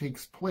that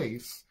takes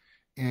place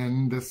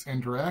in this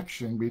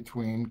interaction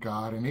between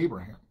God and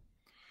Abraham.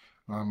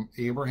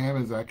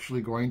 Abraham is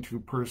actually going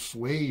to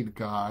persuade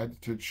God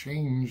to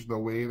change the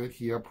way that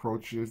he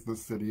approaches the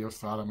city of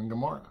Sodom and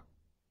Gomorrah.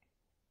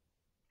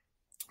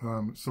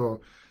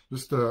 So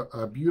just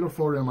a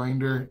beautiful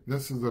reminder.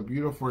 This is a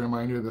beautiful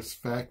reminder, this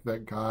fact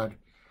that God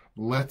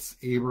lets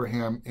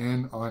Abraham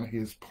in on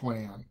his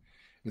plan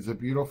is a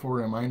beautiful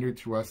reminder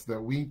to us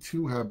that we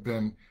too have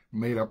been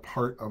made a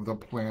part of the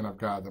plan of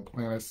God, the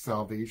plan of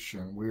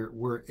salvation.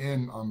 We're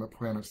in on the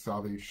plan of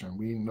salvation.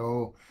 We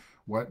know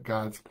what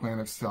God's plan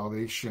of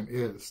salvation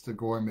is, to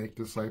go and make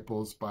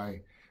disciples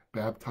by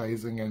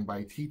baptizing and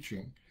by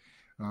teaching.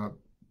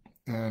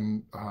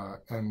 And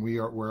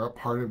we're a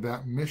part of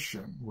that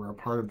mission. We're a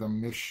part of the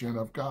mission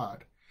of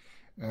God.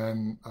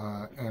 And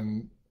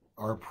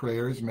our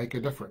prayers make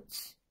a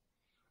difference.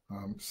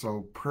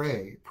 So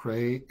pray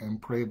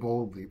and pray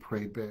boldly,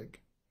 pray big.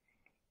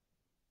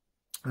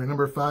 All right,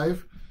 number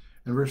 5,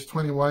 in verse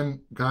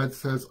 21, God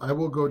says, I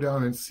will go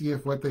down and see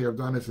if what they have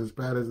done is as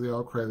bad as the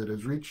outcry that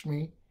has reached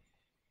me.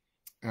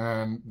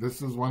 And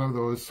this is one of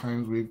those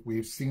times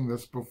we've seen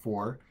this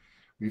before.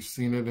 We've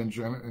seen it in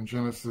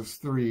Genesis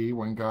 3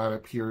 when God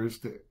appears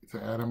to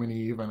Adam and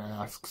Eve and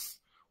asks,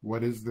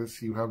 what is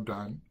this you have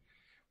done?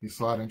 We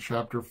saw it in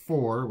chapter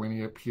 4 when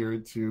he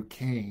appeared to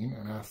Cain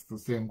and asked the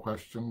same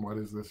question, what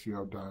is this you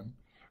have done?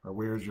 Or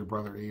where is your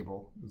brother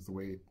Abel, is the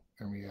way,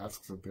 and he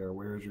asks it there,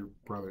 where is your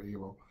brother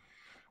Abel?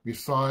 We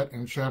saw it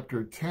in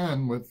chapter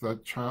 10 with the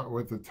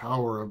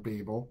Tower of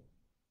Babel,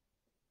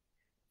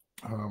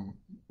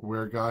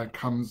 where God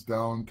comes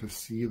down to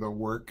see the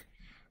work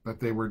that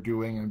they were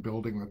doing in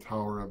building the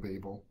Tower of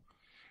Babel.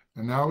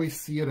 And now we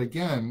see it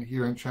again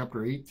here in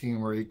chapter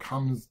 18, where he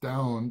comes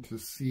down to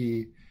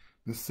see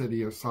the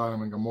city of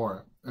Sodom and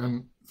Gomorrah.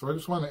 And so I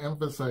just want to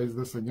emphasize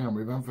this again.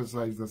 We've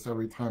emphasized this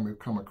every time we've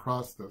come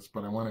across this,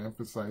 but I want to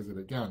emphasize it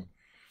again.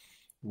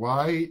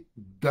 Why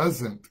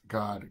doesn't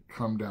God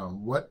come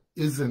down? What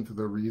isn't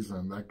the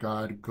reason that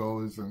God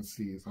goes and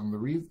sees? And the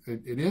reason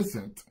it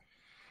isn't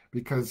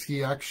because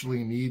he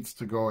actually needs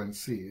to go and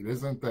see. It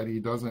isn't that he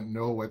doesn't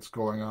know what's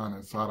going on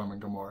in Sodom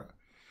and Gomorrah.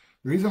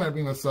 The reason I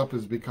bring this up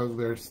is because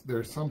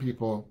there's some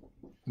people,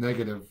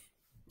 negative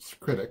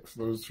critics,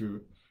 those who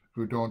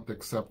don't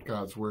accept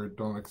God's word,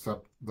 don't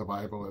accept the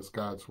Bible as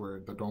God's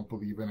word, that don't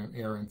believe in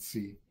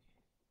inerrancy,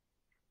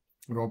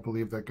 who don't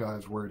believe that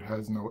God's word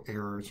has no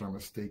errors or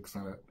mistakes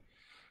in it,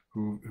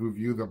 who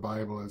view the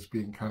Bible as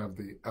being kind of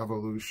the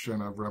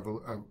evolution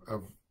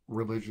of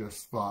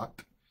religious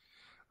thought.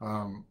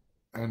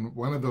 And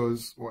one of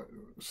those,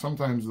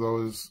 sometimes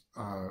those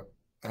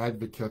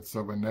advocates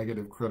of a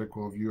negative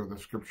critical view of the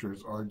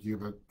scriptures argue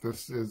that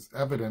this is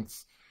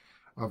evidence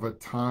of a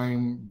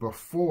time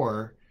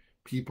before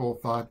people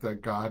thought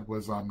that God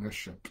was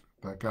omniscient,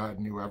 that God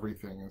knew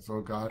everything. And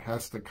so God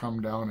has to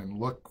come down and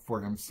look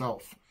for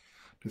himself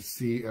to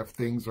see if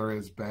things are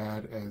as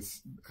bad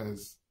as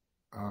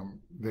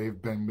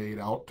they've been made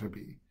out to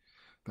be.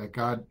 That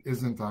God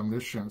isn't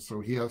omniscient, so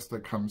he has to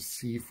come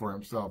see for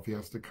himself. He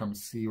has to come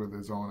see with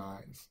his own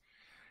eyes.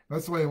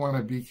 That's why I want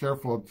to be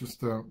careful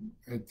just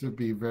to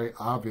be very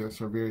obvious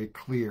or very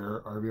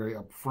clear or very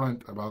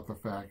upfront about the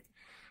fact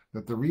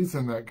that the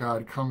reason that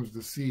God comes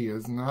to see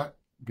is not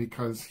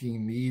because he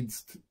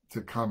needs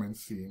to come and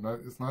see.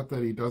 It's not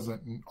that he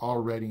doesn't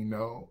already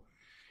know.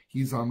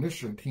 He's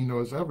omniscient. He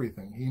knows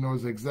everything. He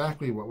knows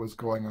exactly what was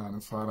going on in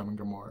Sodom and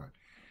Gomorrah.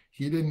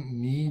 He didn't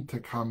need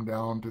to come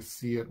down to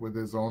see it with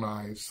his own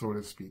eyes, so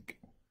to speak,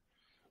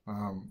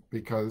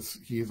 because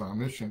he's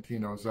omniscient. He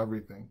knows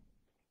everything.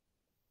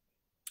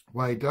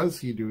 Why does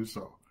he do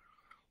so?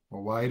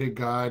 Well, why did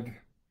God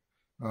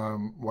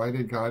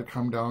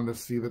come down to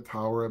see the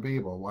Tower of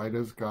Babel? Why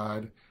does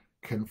God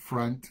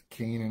confront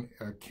Cain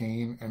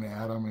and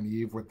Adam and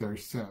Eve with their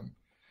sin?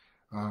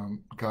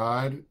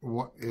 God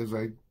is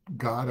a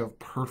God of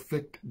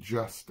perfect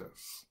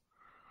justice.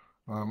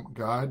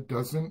 God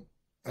doesn't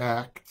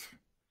act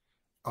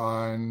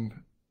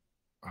on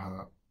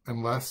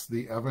unless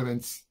the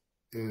evidence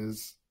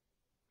is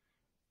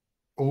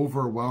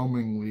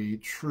overwhelmingly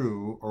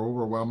true or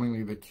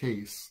overwhelmingly the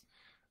case.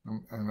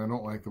 And I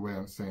don't like the way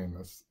I'm saying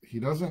this. He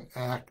doesn't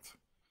act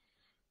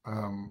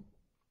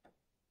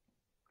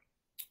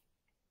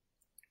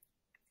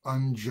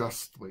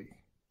unjustly,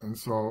 and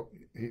so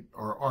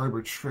or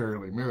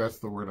arbitrarily. Maybe that's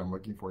the word I'm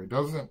looking for. He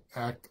doesn't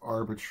act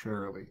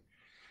arbitrarily.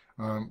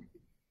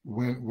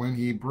 When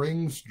he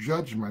brings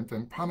judgment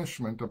and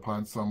punishment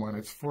upon someone,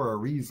 it's for a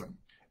reason.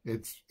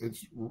 It's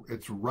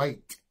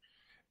right.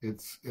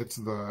 It's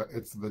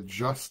the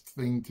just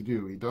thing to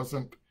do. He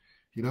doesn't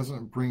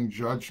bring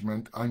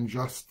judgment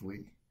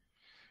unjustly,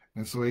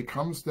 and so he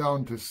comes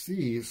down to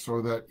see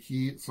so that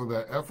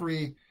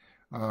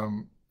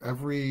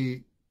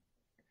every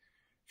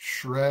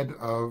shred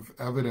of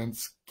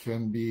evidence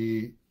can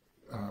be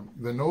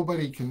that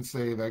nobody can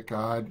say that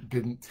God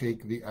didn't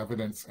take the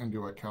evidence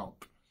into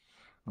account.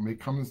 He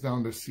comes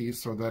down to see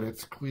so that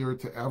it's clear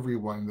to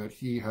everyone that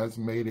he has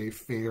made a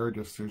fair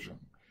decision,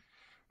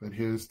 that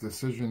his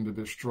decision to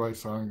destroy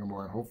Sodom and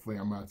Gomorrah, and hopefully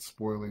I'm not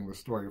spoiling the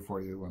story for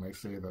you when I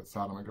say that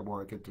Sodom and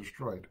Gomorrah get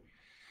destroyed.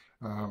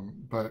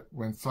 But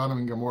when Sodom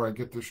and Gomorrah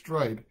get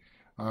destroyed,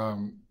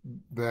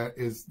 that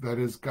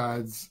is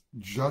God's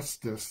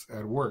justice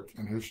at work,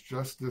 and his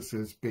justice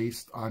is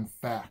based on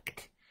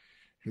fact.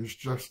 His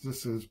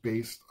justice is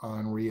based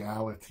on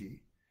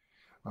reality.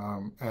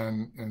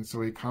 And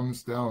so he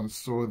comes down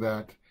so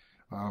that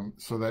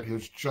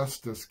his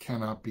justice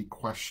cannot be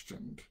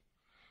questioned,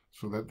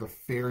 so that the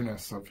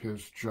fairness of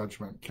his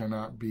judgment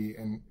cannot be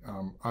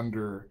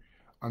under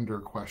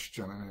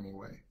question in any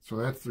way. So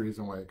that's the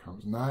reason why it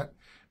comes, not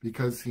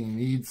because he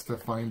needs to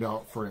find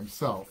out for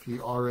himself. He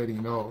already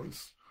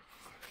knows,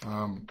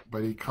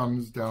 but he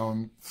comes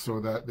down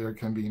so that there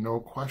can be no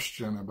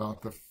question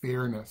about the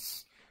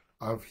fairness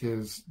of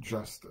his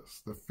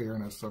justice, the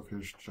fairness of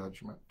his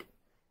judgment.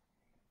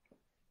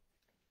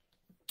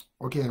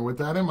 Okay, and with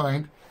that in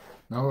mind,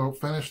 now we'll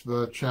finish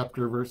the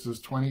chapter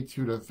verses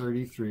 22 to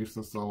 33.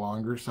 So it's a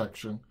longer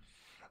section,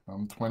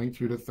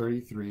 22 to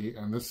 33,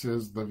 and this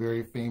is the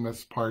very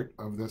famous part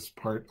of the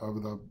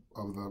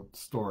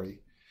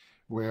story,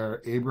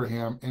 where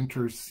Abraham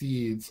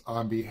intercedes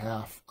on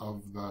behalf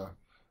of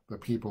the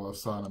people of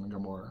Sodom and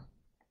Gomorrah.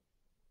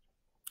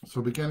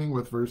 So beginning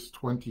with verse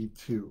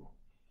 22.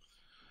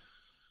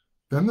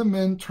 Then the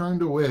men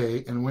turned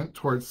away and went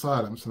toward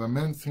Sodom. So the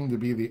men seem to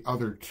be the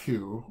other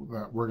two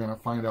that we're going to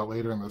find out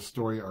later in the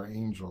story are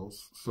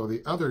angels. So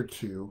the other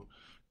two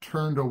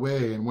turned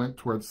away and went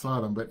toward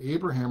Sodom, but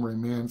Abraham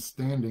remained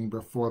standing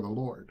before the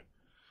Lord.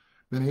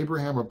 Then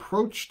Abraham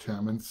approached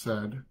him and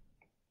said,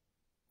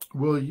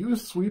 "Will you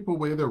sweep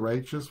away the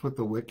righteous with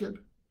the wicked?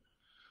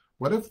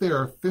 What if there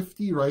are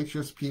 50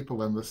 righteous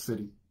people in the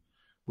city?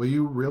 Will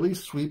you really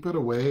sweep it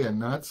away and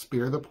not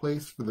spare the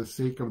place for the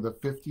sake of the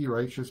 50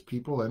 righteous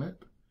people in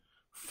it?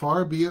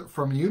 Far be it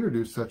from you to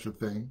do such a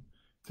thing,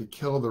 to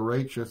kill the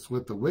righteous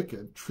with the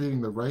wicked,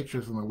 treating the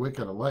righteous and the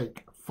wicked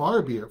alike.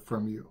 Far be it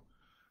from you.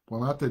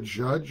 Will not the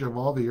judge of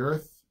all the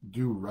earth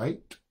do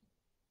right?"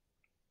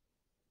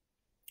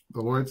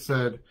 The Lord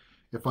said,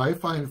 "If I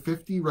find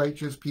 50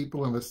 righteous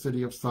people in the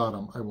city of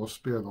Sodom, I will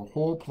spare the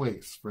whole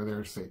place for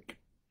their sake."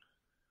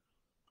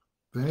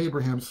 Then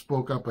Abraham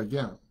spoke up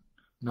again.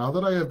 "Now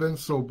that I have been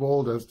so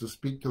bold as to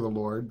speak to the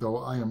Lord, though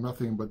I am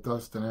nothing but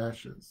dust and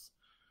ashes,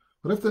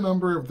 what if the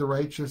number of the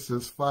righteous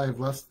is 5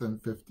 less than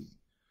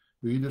 50?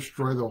 Will you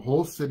destroy the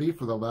whole city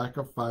for the lack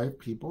of 5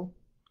 people?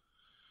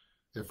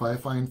 If I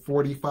find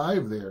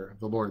 45 there,"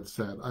 the Lord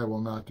said, "I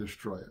will not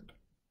destroy it."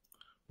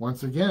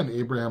 Once again,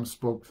 Abraham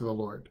spoke to the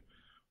Lord.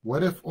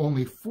 "What if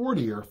only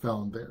 40 are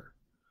found there?"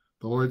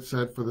 The Lord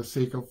said, "For the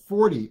sake of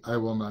 40, I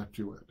will not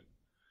do it."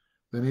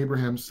 Then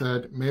Abraham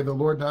said, "May the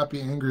Lord not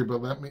be angry,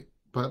 but let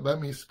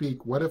me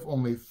speak. What if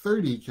only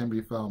 30 can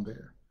be found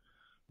there?"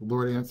 The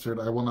Lord answered,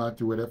 "I will not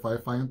do it if I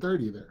find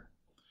 30 there."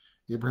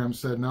 Abraham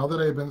said, "Now that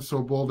I have been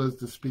so bold as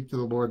to speak to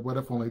the Lord, what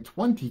if only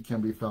 20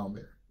 can be found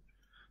there?"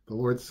 The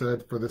Lord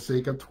said, "For the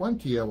sake of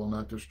 20, I will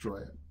not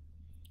destroy it."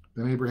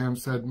 Then Abraham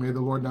said, "May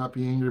the Lord not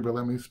be angry, but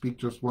let me speak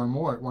just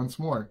once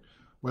more.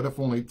 What if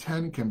only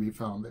 10 can be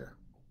found there?"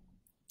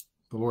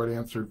 The Lord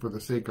answered, "For the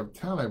sake of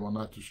 10, I will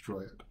not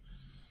destroy it."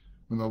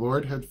 When the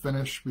Lord had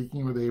finished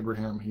speaking with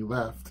Abraham, he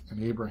left,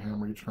 and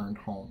Abraham returned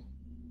home.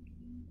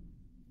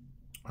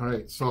 All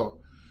right,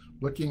 so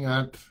looking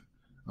at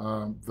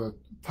the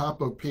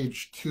top of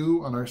page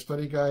 2 on our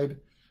study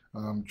guide,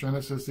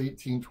 Genesis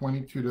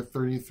 18:22 to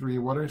 33,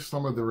 what are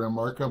some of the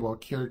remarkable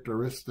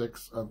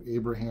characteristics of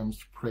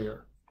Abraham's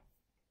prayer?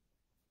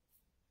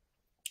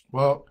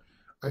 Well,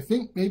 I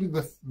think maybe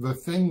the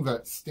thing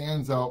that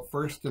stands out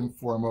first and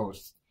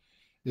foremost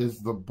is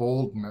the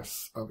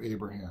boldness of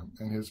Abraham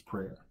and his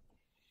prayer.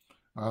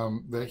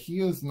 That he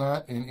is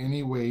not in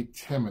any way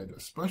timid,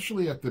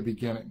 especially at the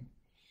beginning.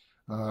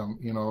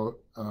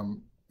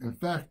 In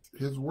fact,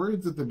 his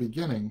words at the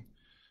beginning,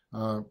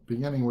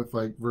 beginning with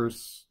like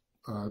verse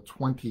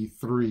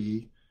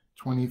 23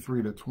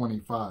 to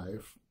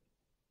 25,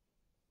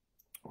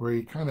 where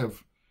he kind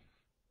of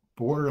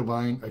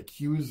borderline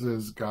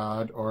accuses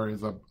God or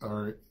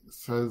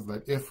says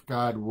that if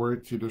God were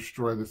to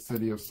destroy the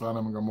city of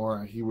Sodom and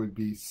Gomorrah, he would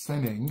be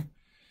sinning.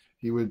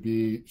 He would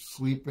be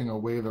sweeping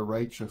away the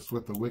righteous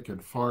with the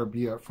wicked. Far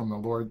be it from the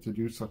Lord to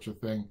do such a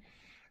thing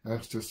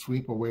as to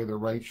sweep away the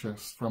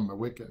righteous from the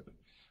wicked,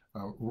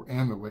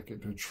 and the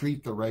wicked, to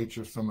treat the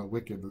righteous and the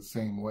wicked the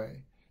same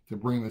way, to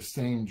bring the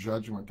same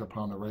judgment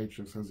upon the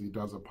righteous as he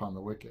does upon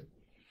the wicked.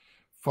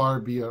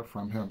 Far be it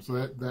from him. So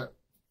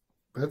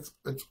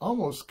it's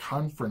almost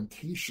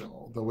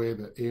confrontational, the way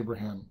that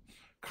Abraham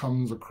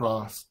comes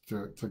across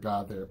to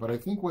God there. But I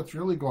think what's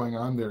really going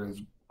on there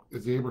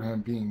is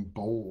Abraham being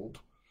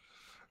bold.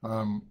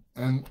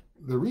 And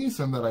the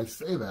reason that I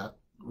say that,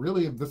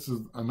 really, this is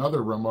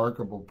another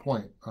remarkable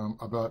point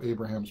about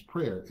Abraham's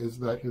prayer, is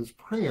that his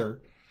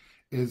prayer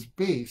is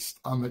based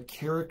on the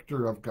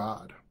character of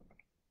God.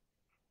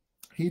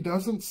 He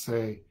doesn't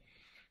say,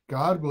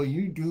 God, will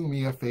you do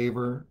me a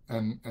favor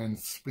and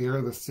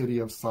spare the city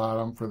of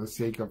Sodom for the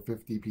sake of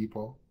 50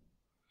 people?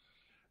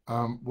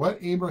 What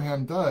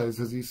Abraham does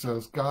is he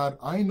says, God,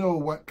 I know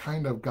what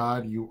kind of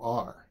God you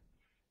are.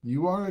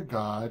 You are a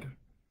God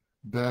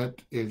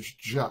that is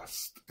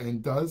just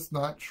and does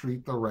not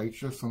treat the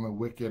righteous and the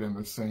wicked in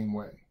the same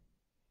way.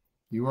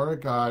 You are a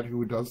God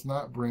who does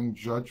not bring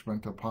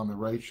judgment upon the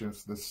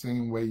righteous the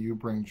same way you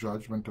bring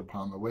judgment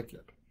upon the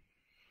wicked.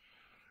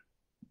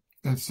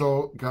 And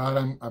so, God,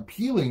 I'm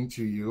appealing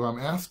to you. I'm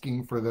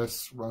asking for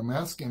this.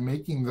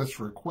 Making this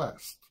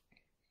request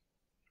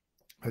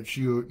that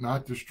you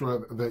not destroy,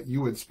 that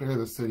you would spare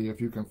the city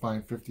if you can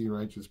find 50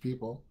 righteous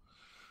people.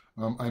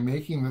 I'm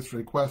making this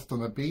request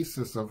on the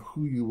basis of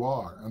who you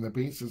are, on the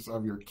basis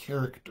of your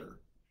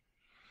character,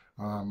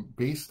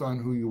 based on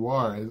who you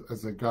are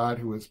as a God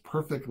who is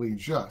perfectly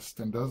just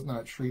and does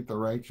not treat the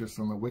righteous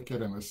and the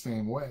wicked in the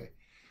same way.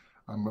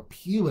 I'm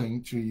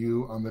appealing to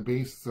you on the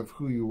basis of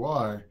who you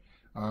are,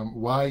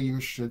 why you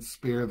should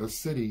spare the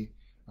city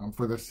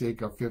for the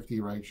sake of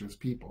 50 righteous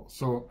people.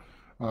 So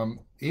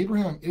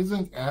Abraham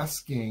isn't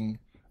asking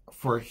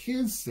for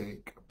his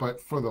sake,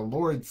 but for the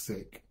Lord's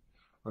sake.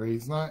 Or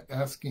he's not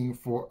asking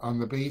for on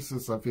the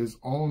basis of his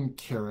own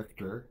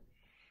character,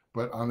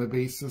 but on the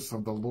basis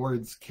of the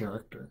Lord's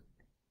character.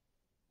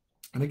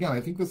 And again,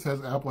 I think this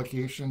has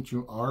application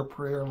to our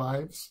prayer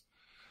lives.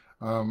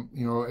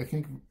 I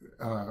think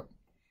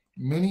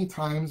many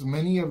times,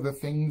 many of the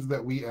things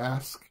that we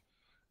ask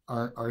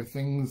are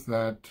things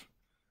that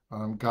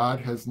God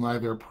has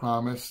neither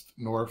promised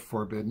nor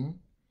forbidden.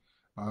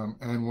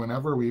 And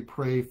whenever we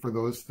pray for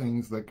those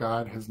things that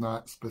God has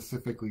not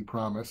specifically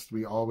promised,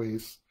 we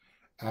always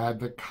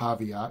add the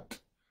caveat,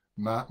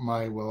 not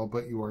my will,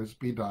 but yours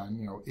be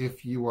done.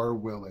 If you are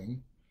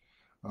willing,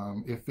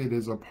 if it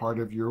is a part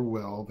of your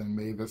will, then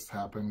may this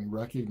happen. We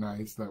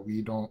recognize that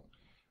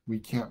we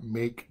can't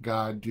make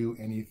God do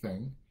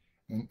anything.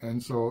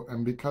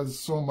 And because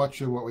so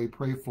much of what we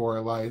pray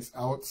for lies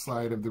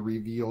outside of the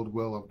revealed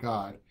will of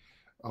God,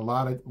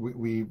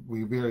 we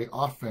very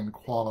often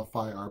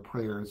qualify our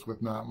prayers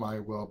with not my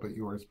will, but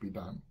yours be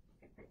done.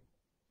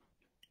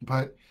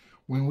 But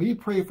when we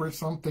pray for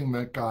something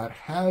that God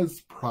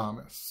has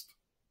promised,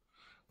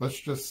 let's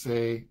just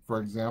say, for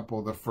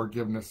example, the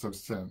forgiveness of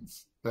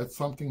sins. That's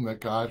something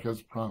that God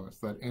has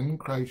promised, that in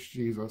Christ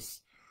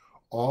Jesus,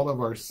 all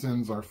of our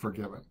sins are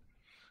forgiven.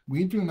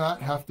 We do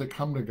not have to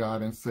come to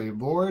God and say,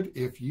 Lord,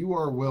 if you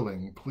are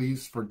willing,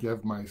 please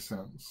forgive my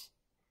sins.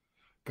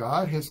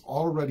 God has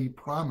already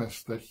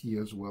promised that he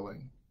is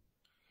willing.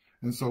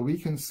 And so we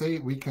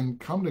can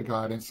come to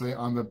God and say,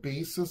 on the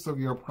basis of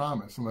your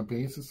promise, on the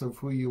basis of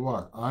who you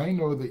are, I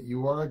know that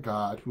you are a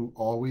God who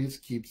always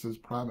keeps his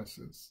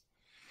promises.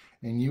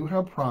 And you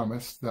have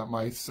promised that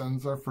my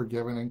sins are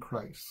forgiven in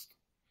Christ.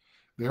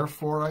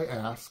 Therefore, I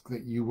ask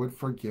that you would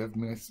forgive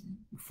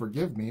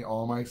me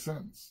all my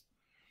sins.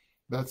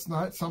 That's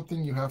not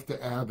something you have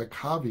to add the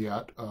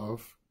caveat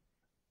of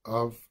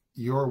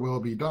your will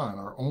be done,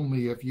 or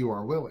only if you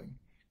are willing.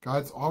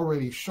 God's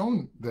already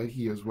shown that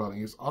he is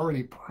willing. He's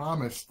already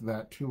promised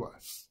that to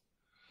us.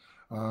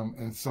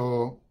 And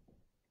so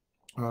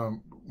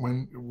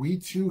when we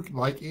too,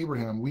 like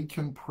Abraham, we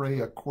can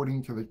pray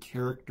according to the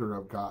character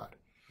of God.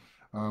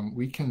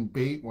 We can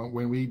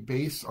when we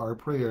base our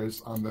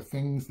prayers on the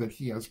things that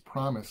he has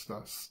promised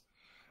us,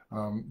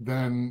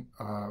 then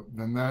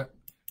that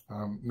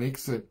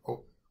makes it.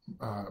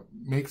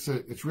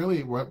 It's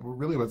really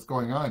what's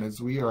going on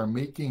is we are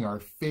making our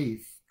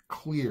faith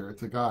clear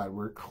to God.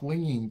 We're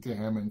clinging to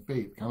him in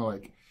faith, kind of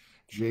like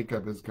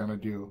Jacob is going to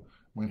do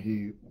when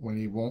he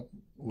won't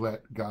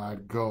let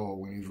God go,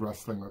 when he's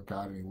wrestling with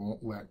God and he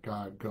won't let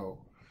God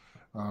go.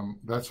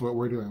 That's what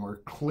we're doing.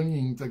 We're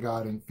clinging to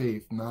God in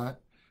faith, not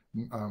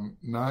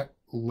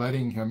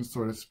letting him,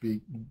 so to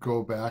speak,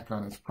 go back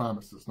on his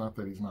promises. Not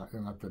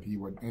that he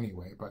would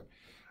anyway, but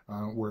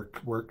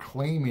we're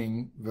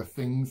claiming the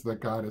things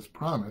that God has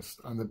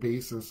promised on the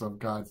basis of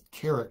God's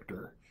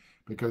character,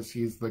 because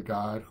he's the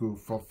God who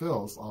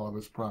fulfills all of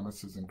his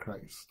promises in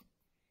Christ.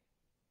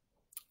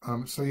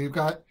 So you've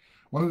got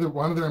one of the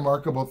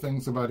remarkable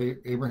things about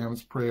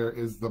Abraham's prayer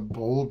is the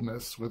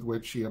boldness with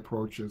which he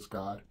approaches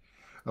God.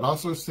 I'd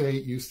also say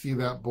you see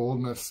that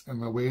boldness in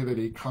the way that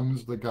he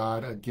comes to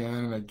God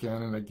again and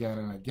again and again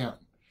and again,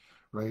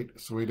 right?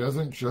 So he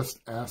doesn't just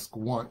ask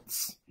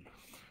once,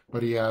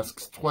 but he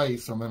asks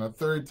twice, and then a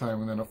third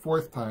time, and then a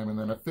fourth time, and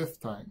then a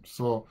fifth time.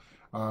 So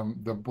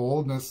the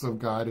boldness of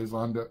God is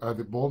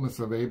the boldness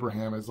of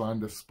Abraham is on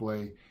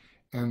display,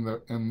 and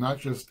not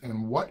just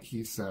in what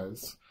he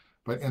says,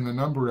 but in the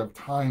number of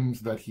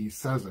times that he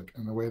says it,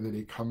 and the way that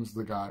he comes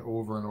to God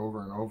over and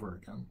over and over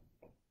again.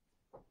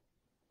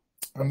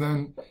 And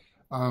then,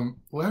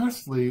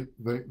 lastly,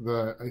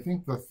 I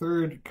think the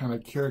third kind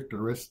of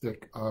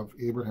characteristic of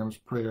Abraham's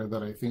prayer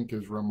that I think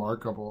is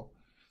remarkable,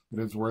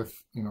 that is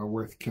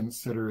worth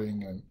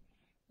considering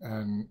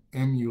and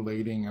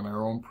emulating in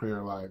our own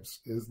prayer lives,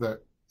 is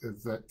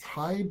that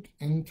tied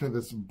into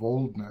this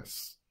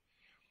boldness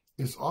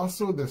is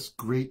also this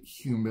great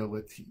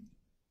humility.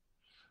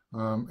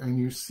 And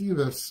you see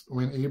this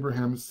when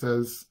Abraham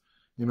says,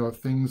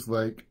 things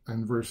like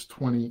in verse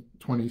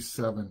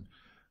 27,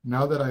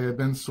 now that I have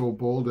been so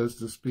bold as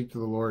to speak to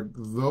the Lord,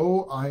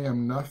 though I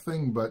am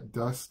nothing but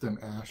dust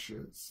and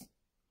ashes.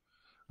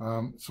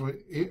 So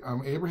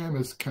Abraham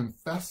is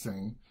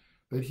confessing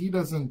that he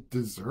doesn't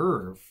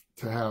deserve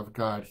to have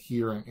God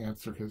hear and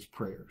answer his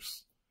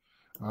prayers.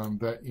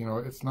 That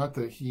it's not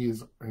that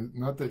he's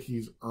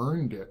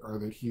earned it or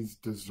that he's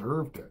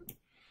deserved it.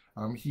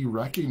 He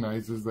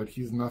recognizes that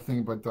he's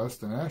nothing but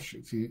dust and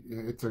ashes.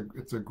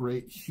 It's a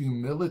great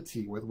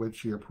humility with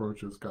which he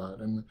approaches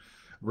God. And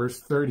verse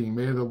 30,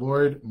 may the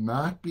Lord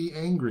not be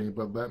angry,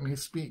 but let me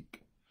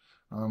speak.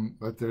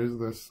 But there's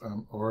this,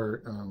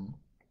 then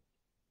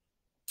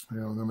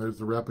there's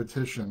the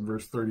repetition,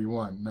 verse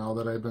 31, now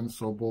that I've been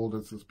so bold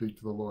as to speak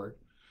to the Lord.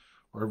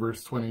 Or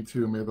verse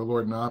 22, may the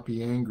Lord not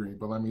be angry,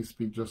 but let me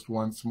speak just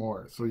once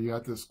more. So you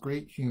got this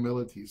great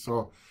humility.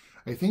 So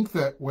I think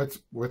that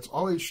what's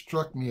always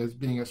struck me as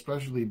being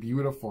especially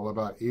beautiful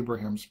about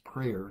Abraham's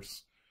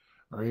prayers,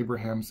 or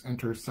Abraham's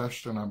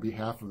intercession on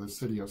behalf of the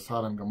city of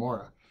Sodom and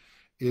Gomorrah,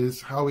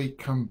 is how he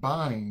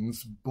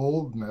combines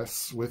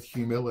boldness with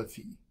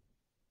humility.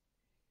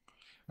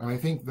 And I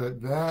think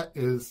that that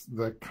is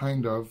the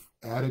kind of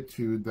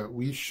attitude that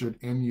we should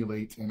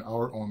emulate in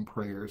our own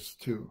prayers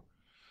too.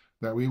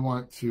 That we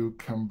want to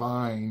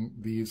combine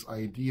these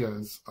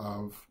ideas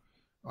of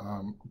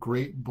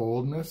great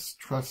boldness,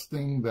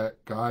 trusting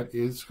that God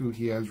is who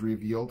he has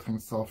revealed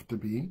himself to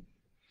be,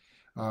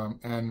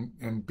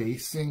 and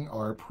basing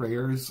our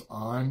prayers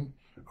on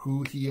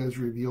who he has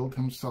revealed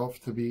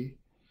himself to be,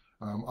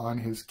 on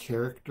his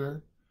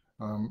character,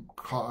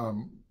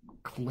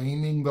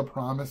 claiming the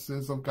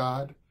promises of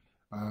God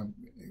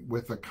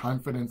with a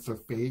confidence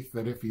of faith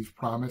that if he's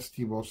promised,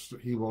 he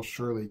will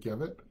surely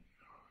give it.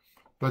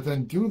 But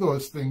then do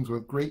those things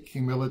with great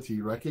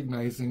humility,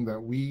 recognizing that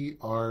we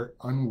are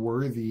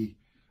unworthy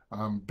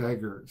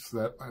beggars,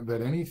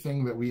 that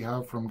anything that we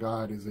have from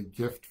God is a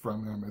gift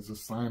from him, is a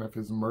sign of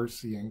his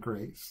mercy and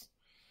grace.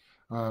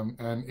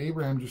 And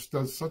Abraham just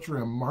does such a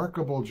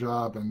remarkable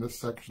job in this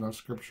section of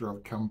Scripture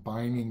of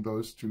combining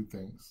those two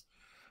things,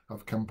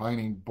 of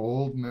combining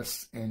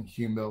boldness and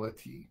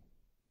humility.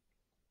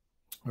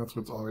 That's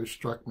what's always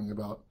struck me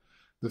about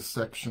this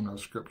section of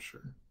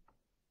Scripture.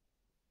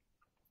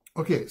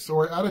 Okay, so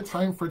we're out of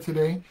time for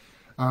today.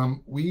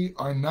 We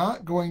are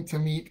not going to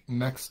meet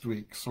next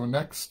week. So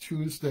next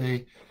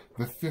Tuesday,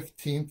 the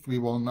 15th, we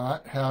will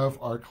not have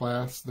our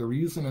class. The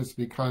reason is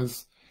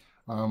because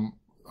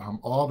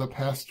all the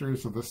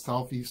pastors of the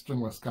Southeastern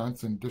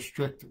Wisconsin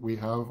District, we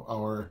have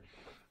our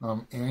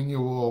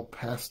annual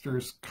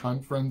pastors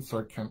conference,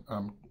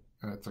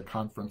 it's a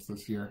conference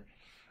this year.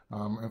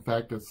 In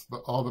fact, it's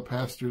all the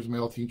pastors,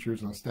 male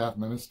teachers, and staff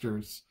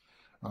ministers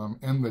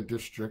in the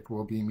district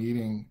will be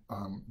meeting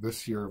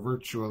this year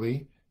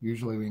virtually.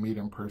 Usually we meet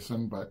in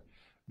person, but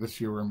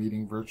this year we're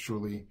meeting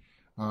virtually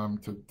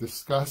to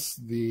discuss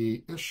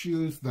the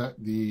issues that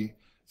the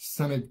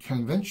Synod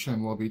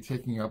Convention will be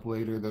taking up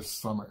later this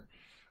summer.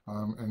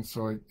 And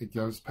so it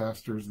gives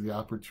pastors the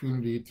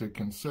opportunity to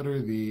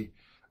consider the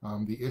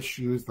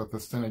issues that the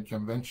Synod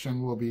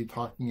Convention will be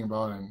talking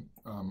about, and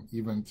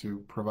even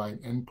to provide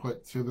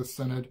input to the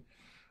Synod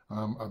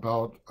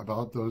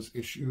about those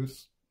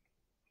issues.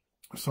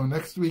 So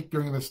next week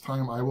during this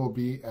time, I will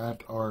be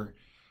at our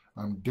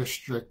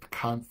district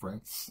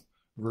conference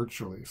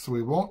virtually. So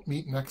we won't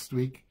meet next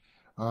week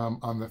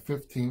on the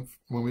 15th.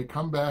 When we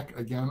come back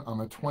again on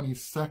the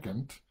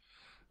 22nd,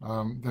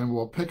 then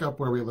we'll pick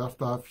up where we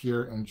left off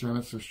here in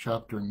Genesis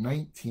chapter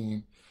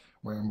 19,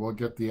 when we'll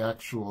get the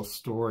actual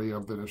story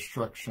of the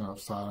destruction of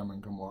Sodom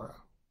and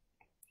Gomorrah.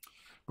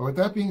 But with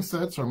that being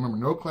said, so remember,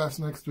 no class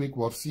next week.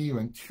 We'll see you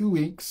in 2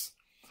 weeks.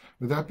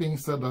 With that being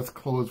said, let's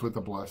close with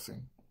a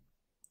blessing.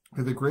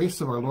 May the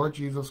grace of our Lord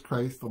Jesus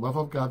Christ, the love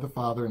of God the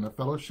Father, and the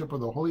fellowship of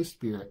the Holy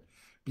Spirit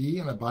be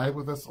and abide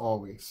with us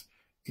always.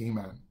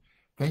 Amen.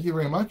 Thank you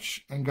very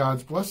much, and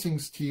God's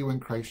blessings to you in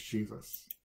Christ Jesus.